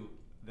too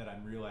that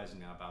I'm realizing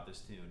now about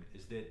this tune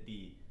is that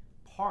the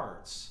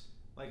parts,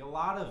 like a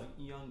lot of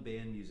young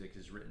band music,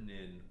 is written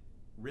in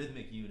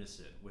rhythmic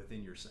unison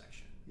within your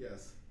section.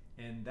 Yes.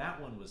 And that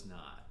one was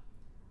not.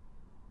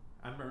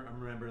 I'm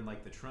remembering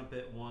like the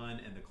trumpet one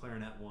and the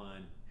clarinet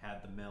one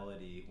had the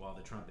melody, while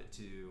the trumpet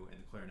 2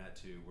 and the clarinet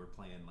 2 were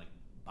playing like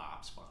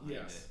bops behind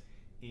it.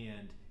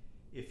 And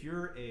if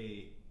you're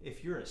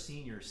a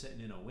senior sitting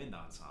in a wind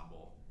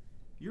ensemble,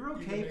 you're You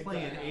can okay make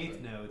playing that eighth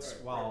happen. notes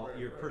Right, while right,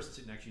 your right. person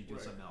sitting next to you doing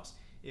Right. something else.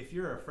 If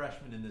you're a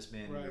freshman in this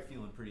band and you're Right.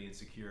 feeling pretty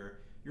insecure,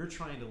 you're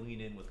trying to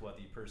lean in with what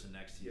the person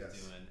next to you Yes.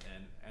 is doing,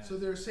 and So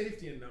there's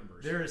safety in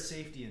numbers. there is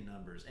safety in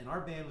numbers. And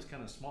our band was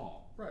kind of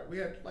small. Right. We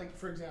had, like,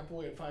 for example,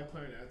 we had 5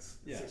 clarinets,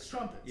 Yes. 6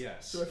 trumpets.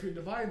 Yes. So if you're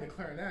dividing the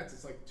clarinets,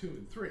 it's like 2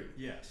 and 3.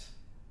 Yes.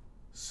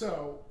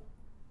 So,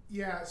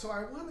 yeah. So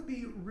I want to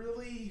be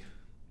really.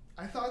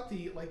 I thought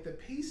the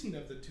pacing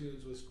of the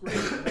tunes was great.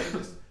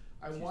 And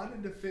I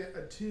wanted to fit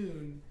a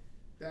tune,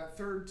 that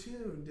third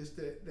tune, just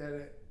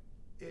that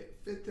it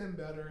fit them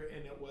better,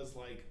 and it was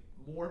like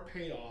more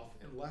payoff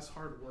and less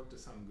hard work to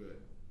sound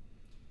good.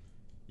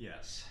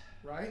 Yes.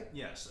 Right?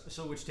 Yes.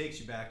 So which takes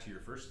you back to your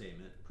first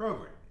statement,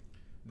 programming.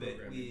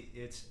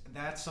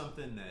 That's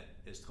something that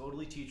is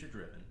totally teacher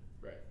driven.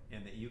 Right.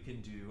 And that you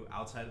can do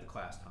outside of the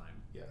class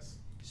time. Yes.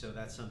 So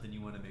that's something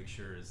you want to make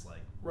sure is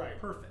like Right.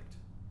 perfect.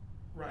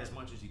 Right. As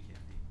much as you can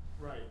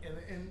be. Right.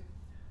 And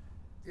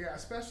yeah,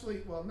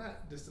 especially, well,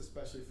 not just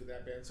especially for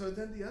that band. So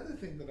then the other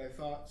thing that I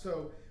thought,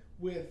 so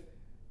with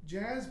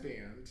jazz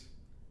band,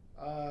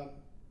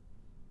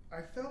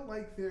 I felt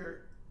like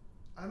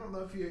I don't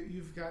know if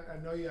you've got, I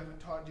know you haven't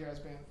taught jazz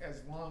band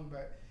as long,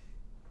 but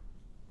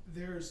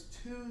there's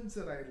tunes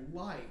that I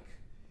like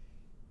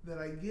that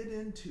I get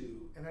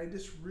into, and I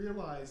just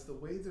realize the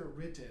way they're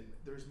written,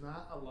 there's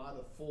not a lot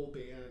of full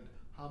band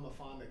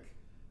homophonic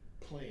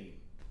playing.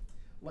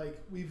 Like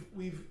we've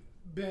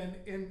been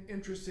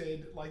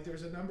interested, like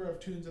there's a number of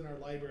tunes in our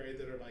library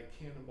that are like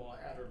Cannonball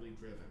Adderley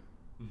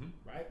driven,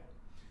 right?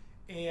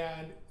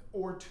 And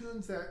or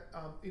tunes that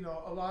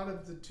a lot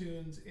of the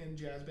tunes in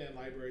jazz band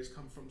libraries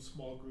come from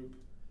small group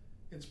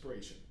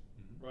inspiration,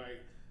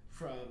 right?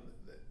 From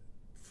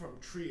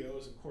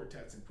trios and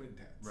quartets and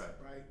quintets,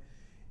 right?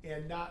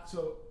 And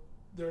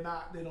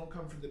they don't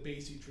come from the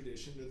Basie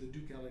tradition or the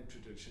Duke Ellington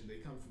tradition. They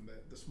come from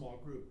the small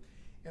group.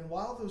 And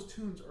while those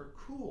tunes are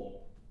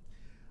cool,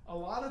 a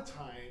lot of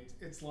times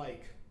it's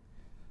like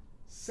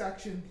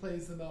section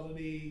plays the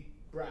melody,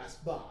 brass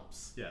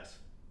bobs. Yes.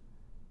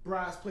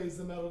 Brass plays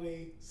the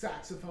melody,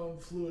 saxophone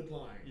fluid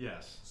line.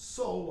 Yes.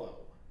 Solo,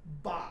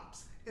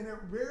 bops. And it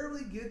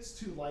rarely gets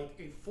to like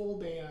a full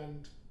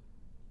band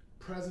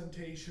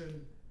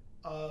presentation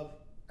of,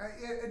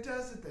 it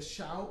does at the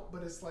shout,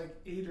 but it's like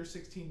 8 or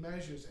 16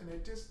 measures. And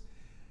it just,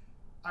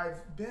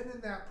 I've been in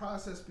that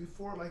process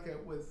before, like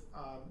with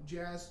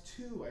Jazz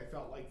 2, I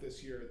felt like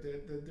this year,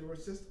 that there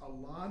was just a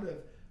lot of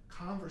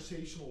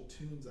conversational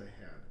tunes I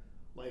had.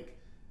 Like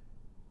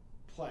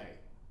play,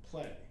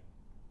 play,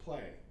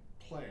 play,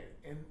 play.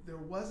 And there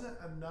wasn't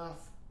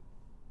enough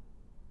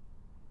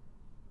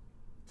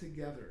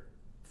together,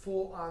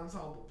 full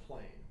ensemble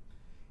playing.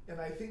 And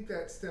I think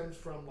that stems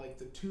from like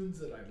the tunes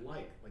that I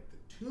like the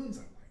tunes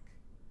I like.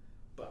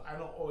 But I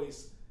don't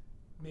always,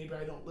 maybe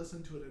I don't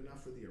listen to it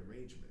enough for the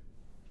arrangement.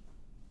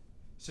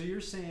 So you're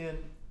saying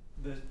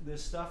the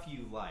stuff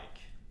you like.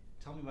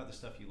 Tell me about the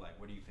stuff you like.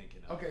 What are you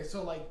thinking of? Okay,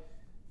 so like,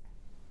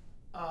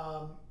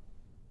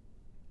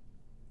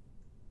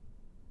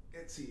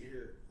 let's see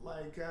here.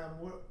 Like,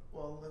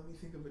 well, let me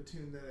think of a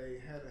tune that I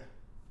had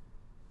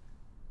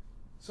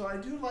so I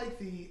do like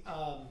the,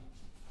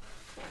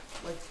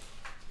 like.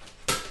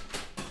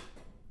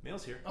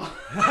 Mail's here. I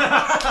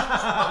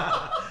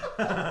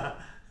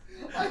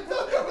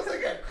thought that was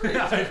like a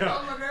creature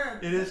coming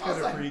in. It is kind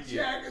of like, freaky.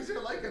 Jack, is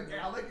there like an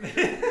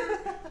alligator?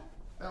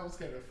 That was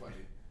kind of funny.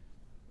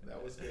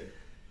 That was good.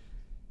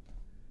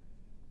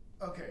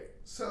 Okay,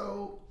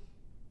 so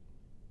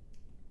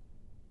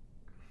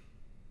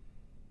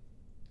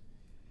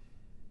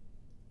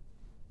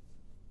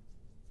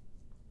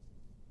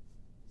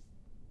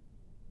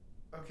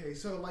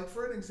like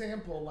for an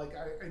example, like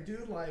I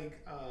do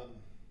like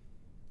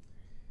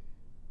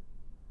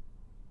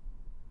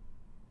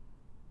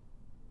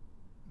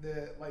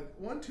the like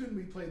one tune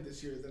we played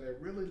this year that I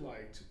really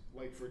liked,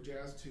 like for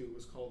Jazz 2,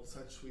 was called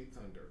Such Sweet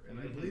Thunder, and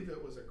I believe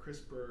it was a Chris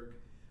Berg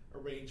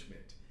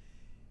arrangement.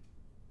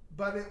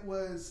 But it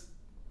was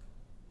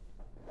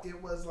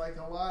like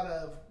a lot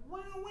of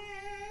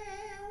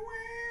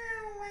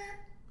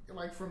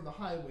like from the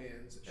high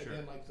winds, and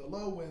then like the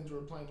low winds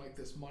were playing like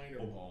this minor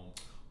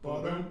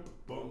Boom, boom,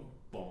 boom,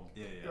 boom.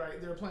 Yeah. right.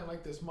 They were playing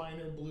like this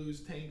minor blues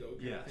tango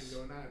kind of thing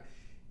going on,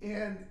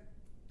 and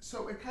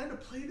so it kind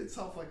of played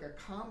itself like a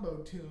combo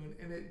tune,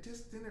 and it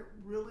just didn't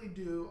really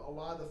do a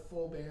lot of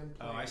full band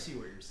playing. Oh, I see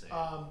what you're saying.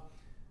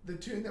 The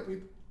tune that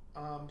we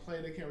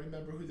played, I can't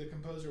remember who the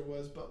composer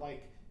was, but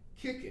like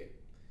Kick It.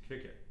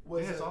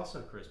 Was it's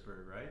also Chris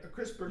Berg, right? A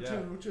Chris Berg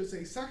tune, which was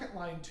a second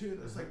line tune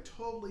that was like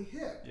totally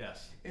hip.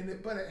 Yes.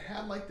 But it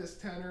had like this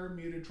tenor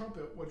muted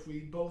trumpet, which we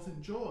both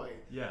enjoy.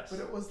 Yes. But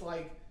it was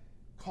like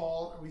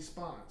call and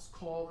response,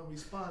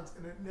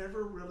 and it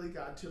never really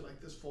got to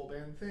like this full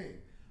band thing.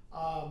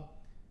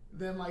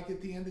 Then like at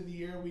the end of the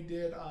year we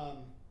did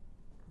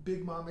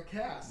Big Mama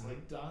Cass,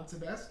 like Don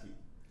Sebesky,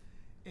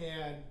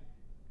 and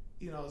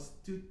yeah.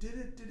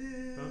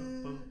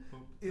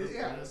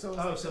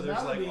 So it's so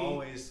there's melody, like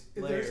always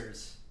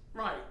layers,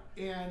 right?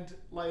 And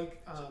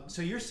like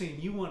so you're saying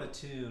you want a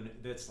tune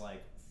that's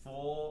like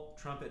full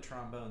trumpet,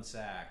 trombone,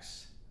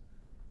 sax,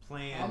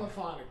 playing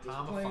homophonic,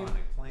 just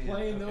playing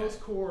playing okay. those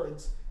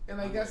chords. And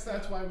I I'm guess with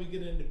that's that. why we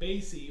get into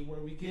bassy, where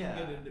we can Yeah.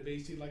 get into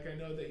bassy. Like I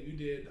know that you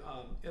did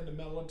in the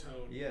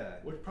mellotone, Yeah.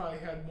 which probably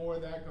had more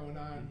of that going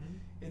on.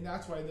 Mhm. And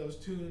that's why those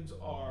tunes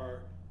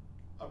are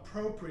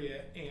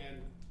appropriate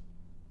and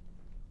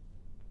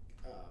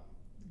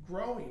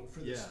growing for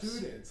the Yes.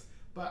 students.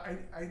 But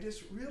I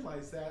just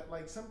realized that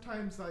like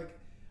sometimes like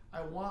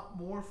I want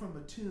more from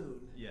a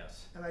tune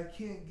Yes. and I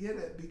can't get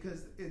it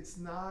because it's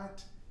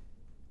not,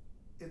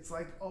 it's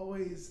like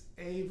always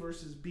A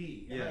versus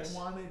B, and Yes. I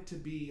want it to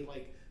be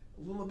like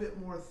a little bit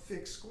more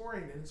thick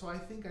scoring. And so I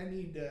think I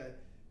need to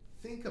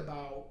think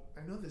about,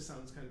 I know this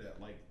sounds kind of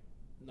like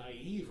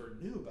naive or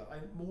new,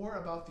 but more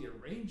about the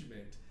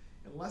arrangement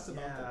and less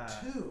about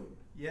the tune.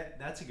 Yeah,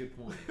 that's a good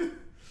point.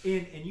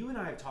 and you and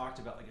I have talked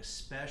about, like,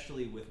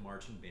 especially with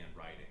marching band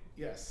writing,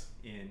 Yes,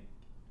 and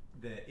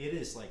that it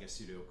is like a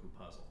Sudoku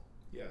puzzle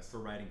yes, for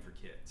writing for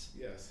kids,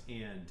 yes,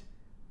 and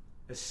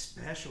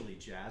especially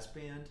jazz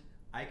band.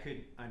 I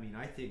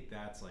think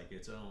that's like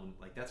its own,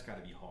 like that's got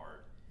to be hard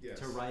yes,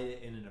 to write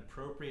it in an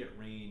appropriate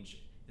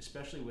range,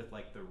 especially with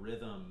like the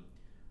rhythm,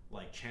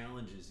 like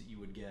challenges that you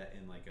would get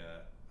in like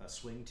a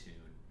swing tune,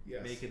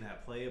 yes, making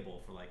that playable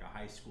for like a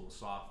high school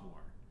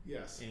sophomore.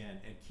 yes, And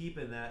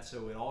keeping that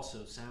so it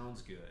also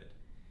sounds good.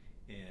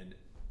 And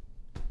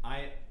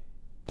I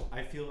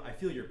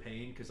feel your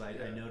pain, because I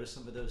Yeah. notice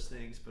some of those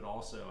things, but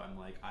also I'm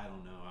like, I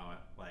don't know how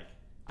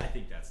I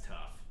think that's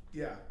tough.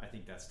 yeah, I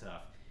think that's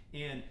tough.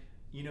 And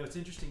it's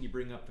interesting you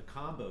bring up the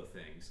combo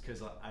things,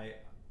 because I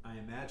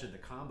imagine the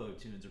combo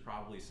tunes are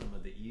probably some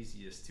of the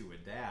easiest to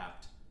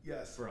adapt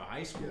yes, for a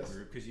high school Yes.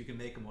 group, because you can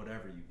make them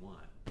whatever you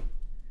want.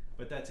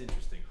 But that's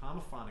interesting.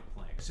 Homophonic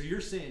playing. So you're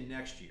saying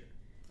next year,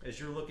 as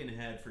you're looking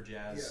ahead for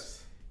jazz,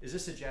 yes. is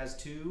this a jazz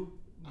 2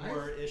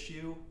 more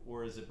issue,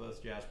 or is it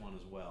both jazz 1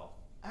 as well?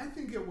 I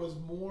think it was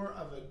more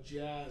of a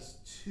jazz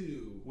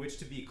 2. Which,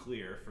 to be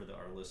clear for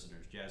our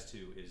listeners, jazz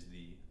 2 is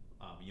the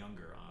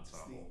younger It's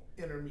ensemble,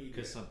 the intermediate.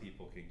 because some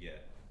people could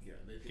get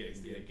they think get- it's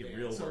the get advanced.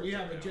 real So work we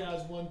have a down.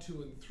 jazz 1,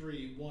 2, and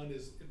 3. 1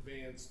 is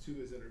advanced,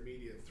 2 is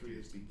intermediate, 3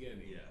 is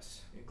beginning.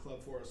 yes. And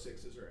Club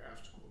 406 is our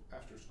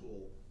after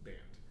school band.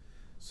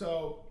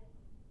 So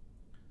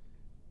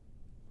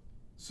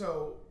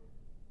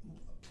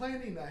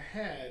planning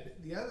ahead,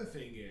 the other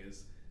thing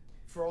is,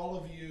 for all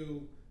of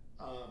you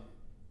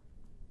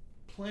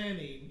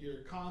planning your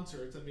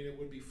concerts, I mean, it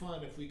would be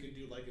fun if we could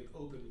do like an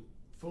open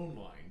phone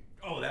line,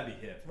 Oh, that'd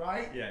be hip.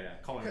 right? Yeah.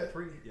 Calling it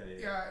free. Yeah.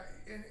 Yeah,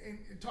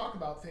 and talk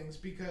about things,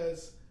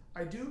 because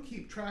I do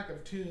keep track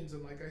of tunes,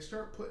 and like I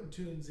start putting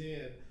tunes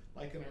in,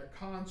 like in our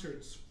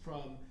concerts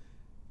from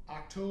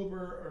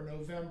October or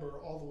November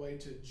all the way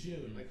to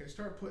June. Mhm. Like I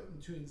start putting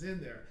tunes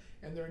in there,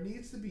 and there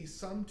needs to be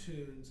some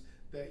tunes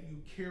that you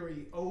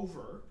carry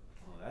over,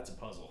 Oh, that's a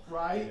puzzle.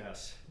 right?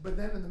 Yes. But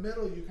then in the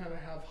middle you kind of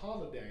have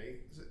holiday,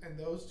 and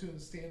those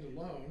tunes stand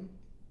alone.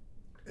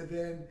 And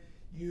then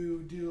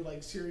you do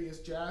like serious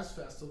jazz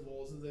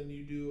festivals, and then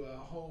you do a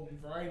home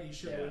variety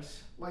show.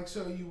 Yes. Like,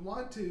 so you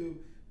want to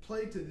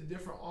play to the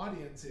different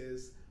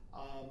audiences.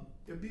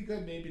 It'd be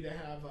good maybe to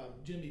have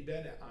Jimmy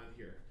Bennett on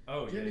here.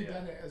 Oh, Jimmy yeah.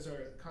 Bennett is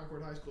our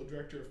Concord High School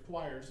director of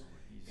choirs,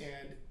 He's-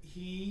 and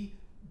he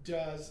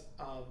does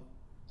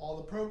all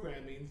the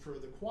programming for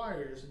the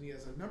choirs, and he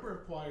has a number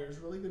of choirs,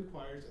 really good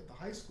choirs at the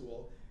high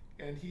school,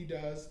 and he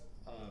does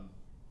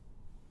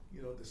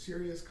the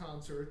serious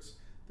concerts,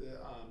 the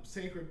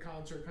sacred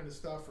concert kind of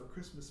stuff for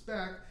Christmas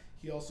Spec.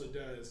 He also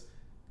does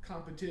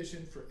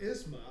competition for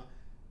ISMA,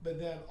 but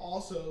then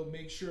also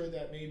make sure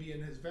that maybe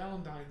in his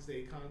Valentine's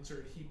Day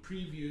concert he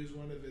previews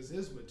one of his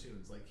ISMA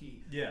tunes, like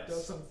he Yes.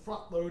 does some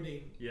front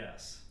loading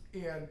Yes.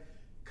 and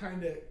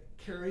kind of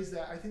carries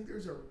that. I think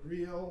there's a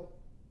real,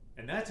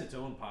 And that's its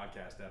own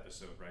podcast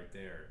episode right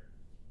there.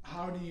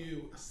 how do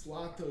you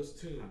slot those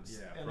tunes?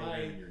 Yeah, and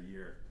programming your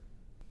year.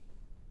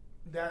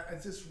 that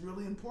it's just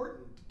really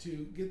important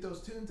to get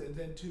those tunes, and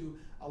then to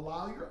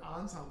allow your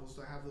ensembles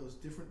to have those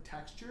different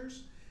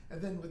textures. And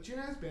then with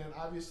jazz band,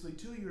 obviously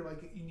too, you're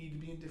like, you need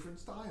to be in different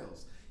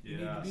styles. You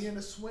need to be in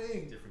a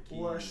swing Different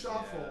or a keys,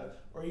 shuffle, yeah.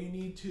 or you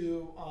need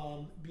to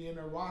be in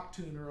a rock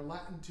tune or a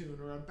Latin tune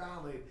or a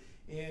ballad,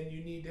 and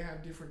you need to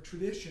have different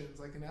traditions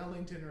like an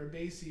Ellington or a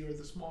Basie or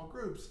the small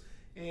groups,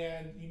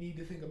 and you need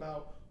to think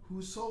about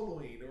who's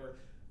soloing,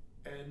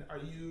 and are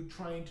you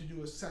trying to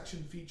do a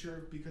section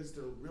feature because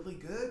they're really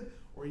good,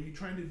 or are you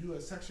trying to do a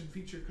section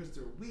feature because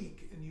they're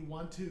weak and you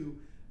want to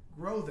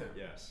grow them?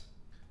 Yes.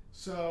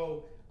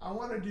 So I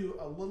want to do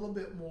a little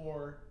bit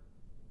more.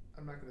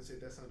 I'm not going to say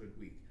that sounded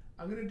weak.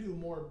 I'm going to do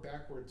more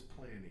backwards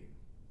planning.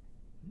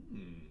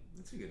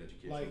 That's a good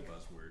educational Like,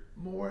 buzzword.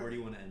 more- Where do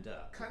you want to end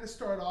up? Kind of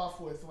start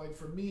off with, like,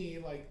 for me,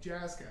 like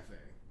Jazz Cafe,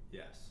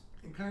 Yes.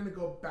 and kind of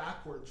go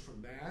backwards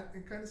from that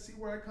and kind of see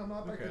where I come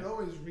up. I Okay. could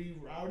always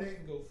reroute it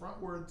and go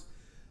frontwards,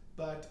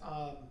 but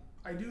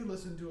I do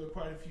listen to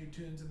quite a few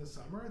tunes in the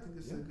summer. I think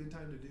this is a Yeah. good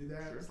time to do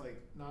that. Sure. It's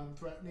like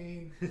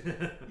non-threatening.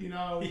 You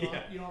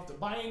Yeah. don't have to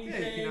buy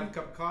anything. Yeah, you can have a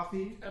cup of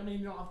coffee. I mean,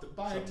 you don't have to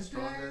buy it Something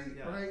today, stronger,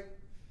 yeah. right?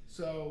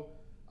 So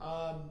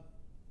A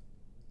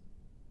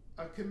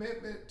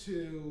commitment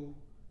to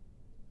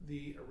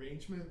the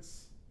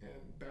arrangements and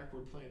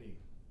backward planning.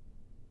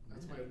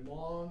 That's my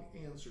long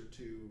answer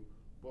to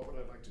what would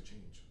I like to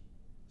change.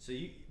 So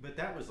but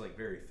that was like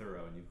very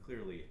thorough, and you've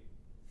clearly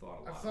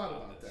thought a lot. I've thought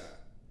about about this. that.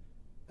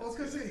 Well, it's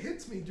because it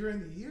hits me during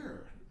the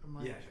year. I'm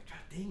like, Yeah, God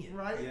dang it.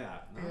 Right? Yeah,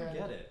 no, I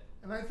get it.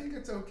 And I think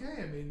it's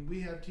okay. I mean,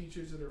 we have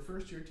teachers that are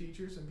first year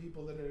teachers and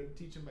people that are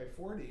teaching by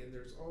 40, and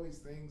there's always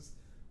things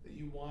that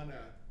you want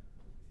to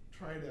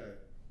try to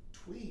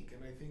tweak.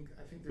 And I think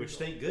there's Which,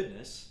 thank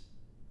goodness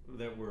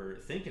that we're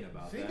thinking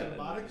about thinking that.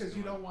 about it, because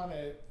you don't want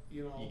to,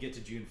 You get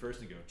to June 1st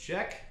and go,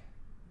 check.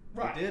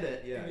 Right. We did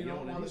it. Yeah, and you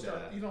don't want to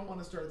start. that. You don't want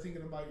to start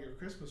thinking about your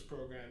Christmas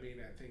programming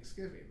at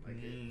Thanksgiving.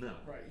 No.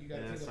 Right. You got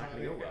to Yeah, think it's not about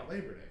gonna it go at well.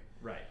 Labor Day.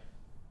 Right.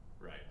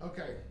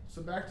 Okay.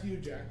 So back to you,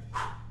 Jack.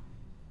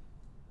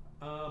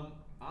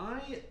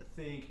 I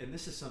think, and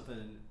this is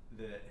something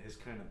that has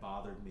kind of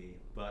bothered me,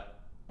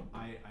 but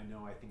I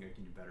know I think I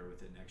can do better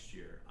with it next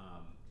year.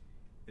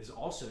 Is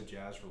also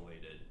jazz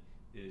related.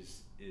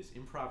 Is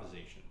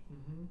improvisation.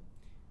 Mm-hmm.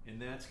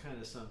 And that's kind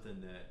of something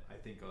that I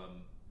think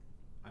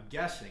I'm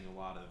guessing a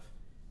lot of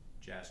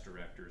jazz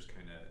directors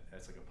kind of,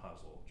 that's like a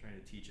puzzle, trying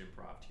to teach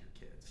improv to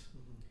your kids.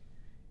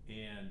 Mm-hmm.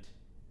 And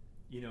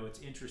it's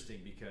interesting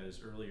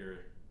because earlier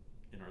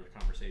in our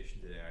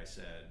conversation today I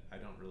said I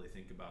don't really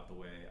think about the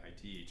way I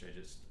teach, I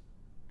just,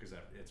 because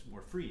it's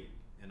more freeing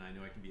and I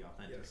know I can be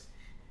authentic. Yes.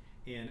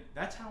 And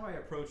that's how I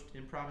approached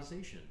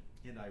improvisation,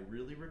 and I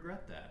really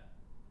regret that.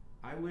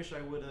 I wish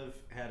I would have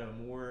had a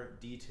more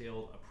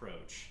detailed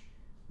approach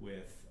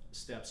with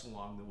steps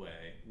along the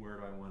way. Where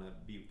do I want to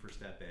be for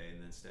step A,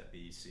 and then step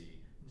B, C,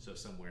 so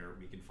somewhere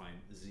we can find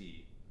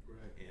Z,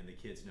 Right. and the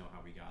kids know how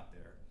we got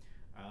there.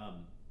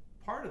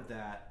 Part of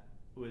that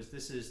was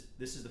this is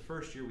the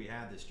first year we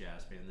had this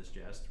jazz band, this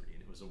Jazz 3,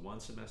 and it was a one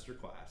semester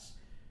class.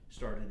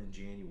 Started in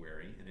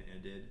January and it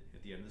ended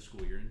at the end of the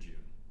school year in June.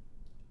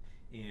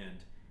 And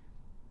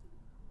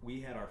we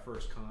had our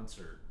first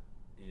concert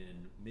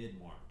in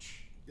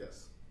mid-March.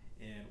 Yes.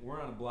 And we're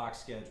on a block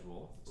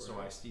schedule, so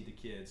I Right. see the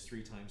kids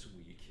 3 times a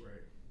week.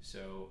 Right.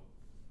 So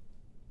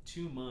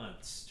 2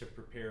 months to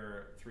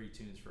prepare 3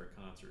 tunes for a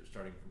concert,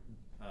 starting from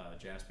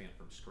jazz band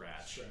from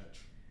scratch.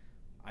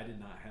 I did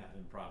not have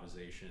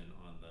improvisation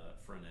on the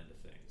front end of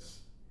things.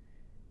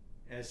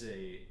 Yeah. As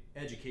a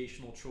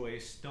educational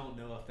choice, don't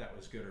know if that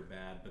was good or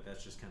bad, but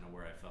that's just kind of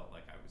where I felt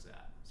like I was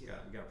at. So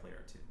Yeah. we got to play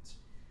our tunes.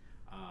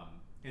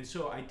 And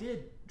so I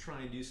did try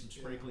and do some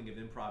sprinkling of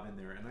improv in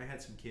there, and I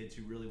had some kids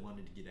who really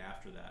wanted to get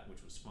after that,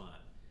 which was fun.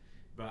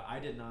 But I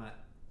did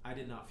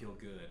not feel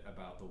good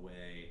about the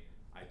way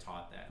I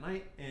taught that.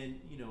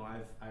 And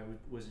I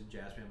was in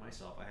jazz band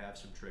myself. I have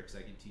some tricks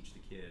I can teach the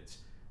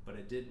kids, but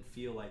it didn't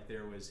feel like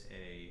there was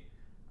a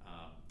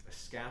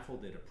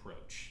scaffolded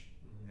approach,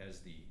 Mm-hmm. as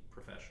the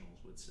professionals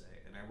would say.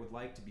 And I would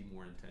like to be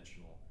more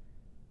intentional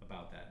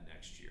about that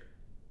next year.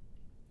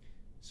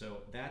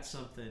 So that's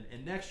something,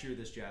 and next year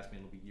this jazz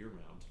band will be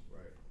year-round,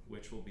 Right.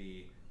 which will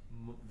be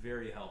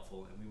very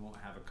helpful, and we won't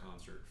have a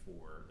concert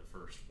for the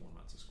first 4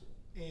 months of school.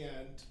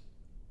 And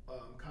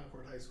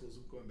Concord High School is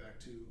going back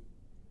to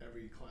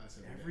every class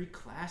Every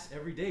class,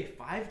 every day,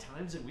 5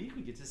 times a week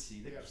we get to see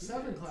the We have kids.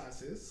 7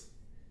 classes.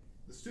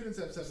 The students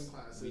have 7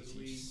 classes. We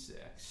teach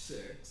 6.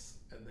 6,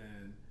 and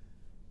then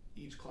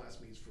each class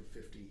meets for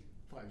 50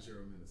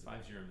 minutes.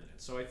 50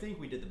 minutes. So I think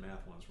we did the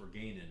math once. We're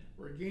gaining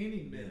We're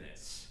gaining minutes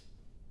minutes,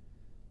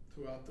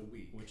 throughout the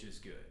week. which is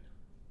good.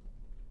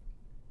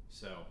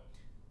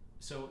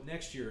 So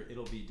next year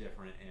it'll be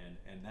different,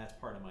 and that's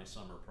part of my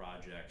summer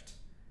project.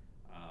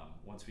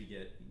 Once we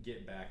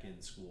get back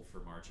in school for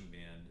marching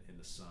band in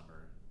the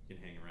summer, you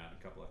can hang around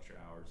a couple extra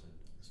hours and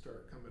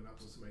Start coming up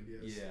with some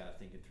ideas.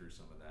 thinking through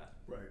some of that.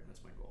 Right.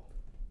 That's my goal.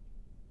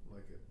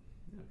 Like it.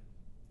 Yeah.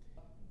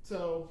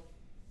 So,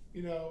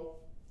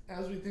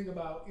 as we think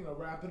about,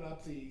 wrapping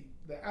up the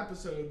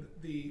episode,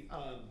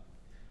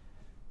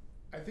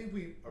 I think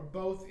we are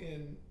both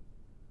in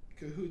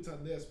cahoots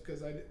on this,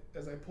 because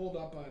as I pulled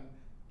up on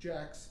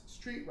Jack's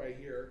street right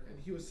here, and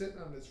he was sitting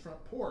on his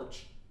front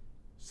porch,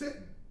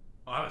 sitting.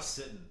 Oh, I was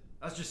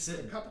just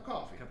sitting. A cup of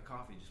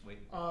coffee. Just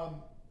waiting.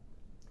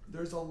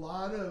 There's a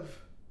lot of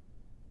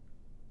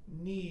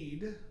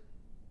need,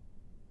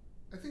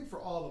 I think, for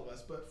all of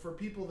us, but for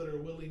people that are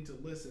willing to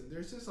listen,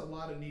 there's just a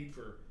lot of need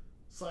for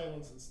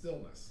silence and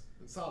stillness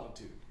and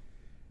solitude,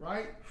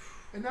 right?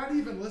 And not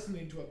even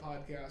listening to a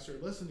podcast or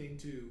listening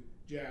to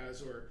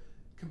jazz or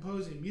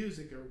composing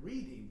music or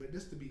reading, but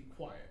just to be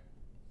quiet,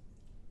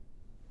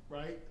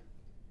 right?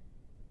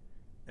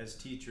 As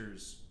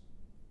teachers,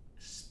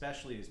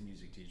 especially as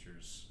music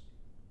teachers,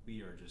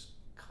 we are just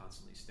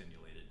constantly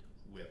stimulated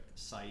with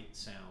sight,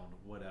 sound,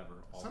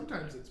 whatever.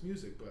 Sometimes it's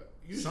music, but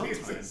usually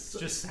it's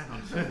just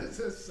sound. It's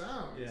just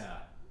sound. Yeah,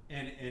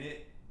 and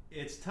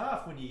it's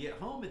tough when you get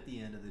home at the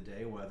end of the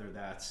day, whether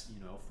that's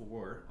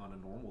 4 on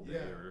a normal day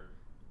or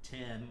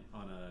 10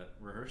 on a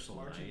rehearsal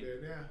Marching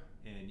night, band,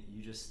 yeah. and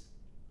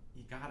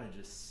you gotta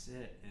just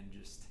sit and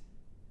just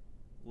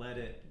let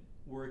it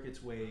work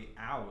its way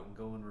out and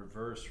go in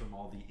reverse from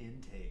all the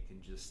intake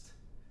and just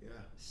Yeah.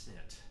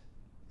 Sit.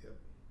 Yep.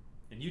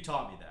 And you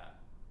taught me that.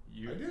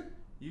 I did.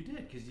 You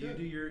did, because you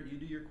Good.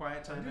 do your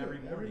quiet time every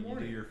morning. You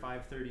do your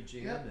 5:30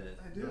 jam Yep,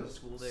 to I do. go to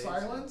school days.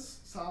 Silence,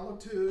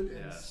 solitude,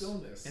 and Yes.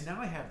 stillness. And now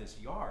I have this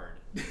yard,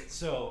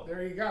 so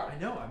There you go. I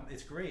know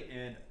it's great.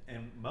 And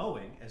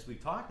mowing, as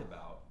we've talked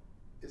about,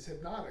 It's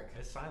hypnotic.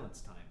 it's silence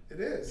time. It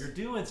is. You're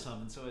doing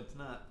something, so it's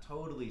not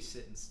totally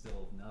sitting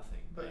still,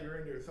 nothing. But you're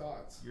in your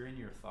thoughts. You're in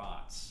your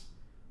thoughts.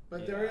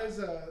 But Yeah.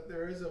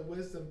 there is a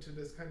wisdom to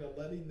just kind of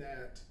letting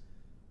that,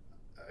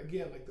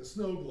 again, like the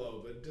snow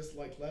globe, and just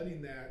like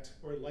letting that,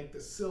 or like the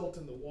silt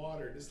in the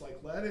water, just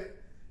like let it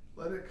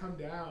come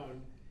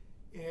down,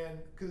 and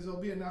because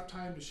there'll be enough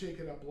time to shake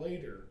it up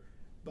later.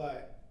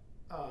 But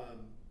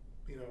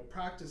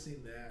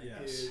practicing that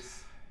Yes.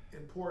 is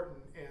important,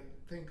 and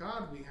thank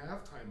God we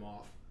have time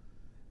off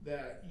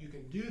that you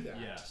can do that.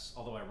 Yes.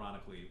 Although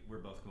ironically, we're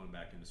both going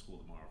back into school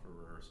tomorrow for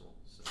rehearsal.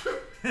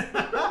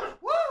 So.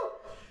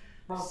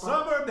 Woo!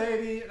 Summer,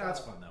 baby. That's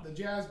fun though. The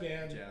jazz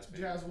band, Jazz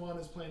band. Jazz One,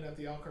 is playing at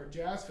the Elkhart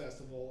Jazz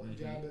Festival, and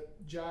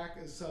Jack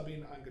is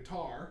subbing on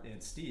guitar,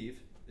 And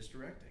Steve is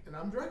directing. and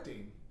I'm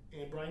directing.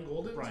 And Brian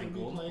Golden's Brian going to be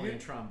Golden's playing. playing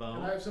trombone.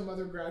 And I have some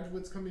other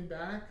graduates coming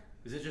back.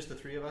 Is it just the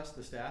three of us,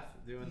 the staff,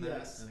 doing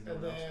Yes, that? and no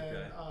one else? then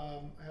Okay.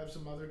 I have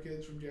some other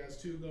kids from Jazz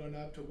 2 going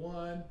up to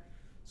 1.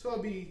 So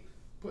I'll be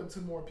putting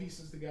some more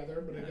pieces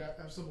together, but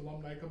I have some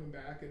alumni coming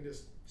back, and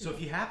just So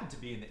if you happen to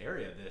be in the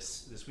area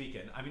this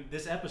weekend, I mean,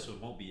 this episode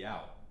won't be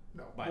out.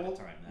 no, by the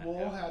time that we'll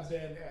happens. have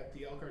been at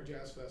the Elkhart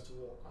Jazz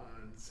Festival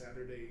on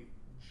Saturday,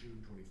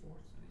 June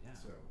 24th. Yeah.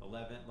 So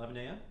 11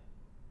 a.m.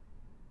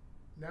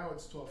 now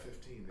it's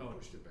 12:15. They Oh,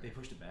 pushed it back. They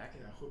pushed it back.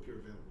 Yeah, I hope you're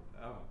available.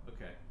 Oh,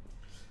 okay.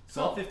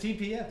 So 12:15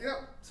 p.m.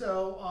 Yep.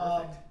 So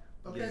Perfect.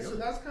 okay, Yeah, so go.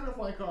 that's kind of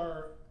like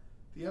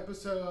the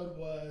episode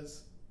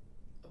was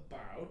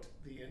about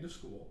the end of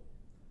school.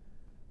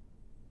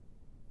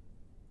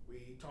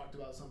 We talked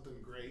about something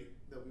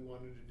great that we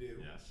wanted to do,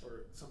 Yes.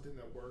 or something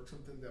that worked,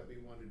 something that we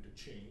wanted to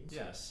change.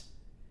 Yes.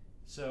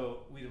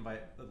 So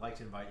I'd like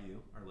to invite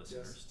you, our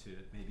listeners, to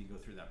maybe go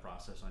through that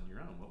process on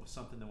your own. What was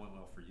something that went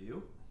well for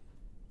you?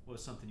 What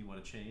was something you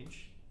want to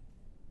change?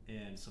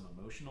 And some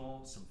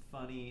emotional, some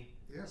funny,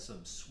 Yeah.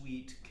 some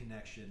sweet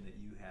connection that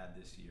you had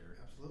this year.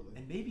 Absolutely.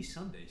 And maybe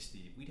someday,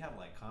 Steve, we'd have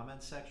like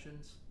comment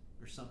sections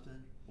or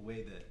something, a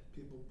way that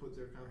People put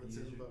their comments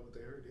in user- about what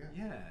they heard.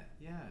 Yeah.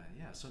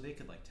 yeah, so they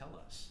could like tell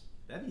us.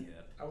 That'd be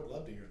hip. I would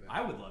love to hear that.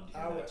 I would love to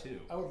hear that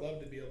too. I would love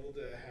to be able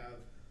to have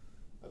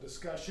a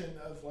discussion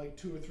of like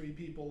 2 or 3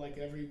 people like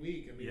every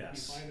week. I mean,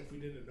 Yes. it'd be fine if we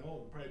didn't know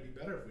them. Probably be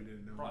better if we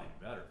didn't know Probably them.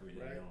 better if we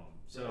didn't Right. know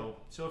them.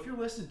 So if you're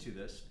listening to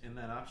this and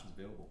that option's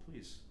available,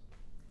 please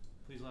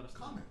let us know.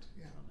 Comment.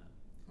 Yeah. Comment.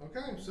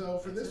 Okay, so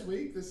for That's this it.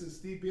 week, this is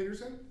Steve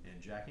Peterson.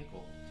 And Jack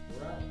Hinkle.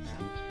 We're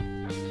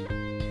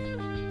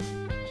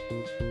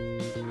out.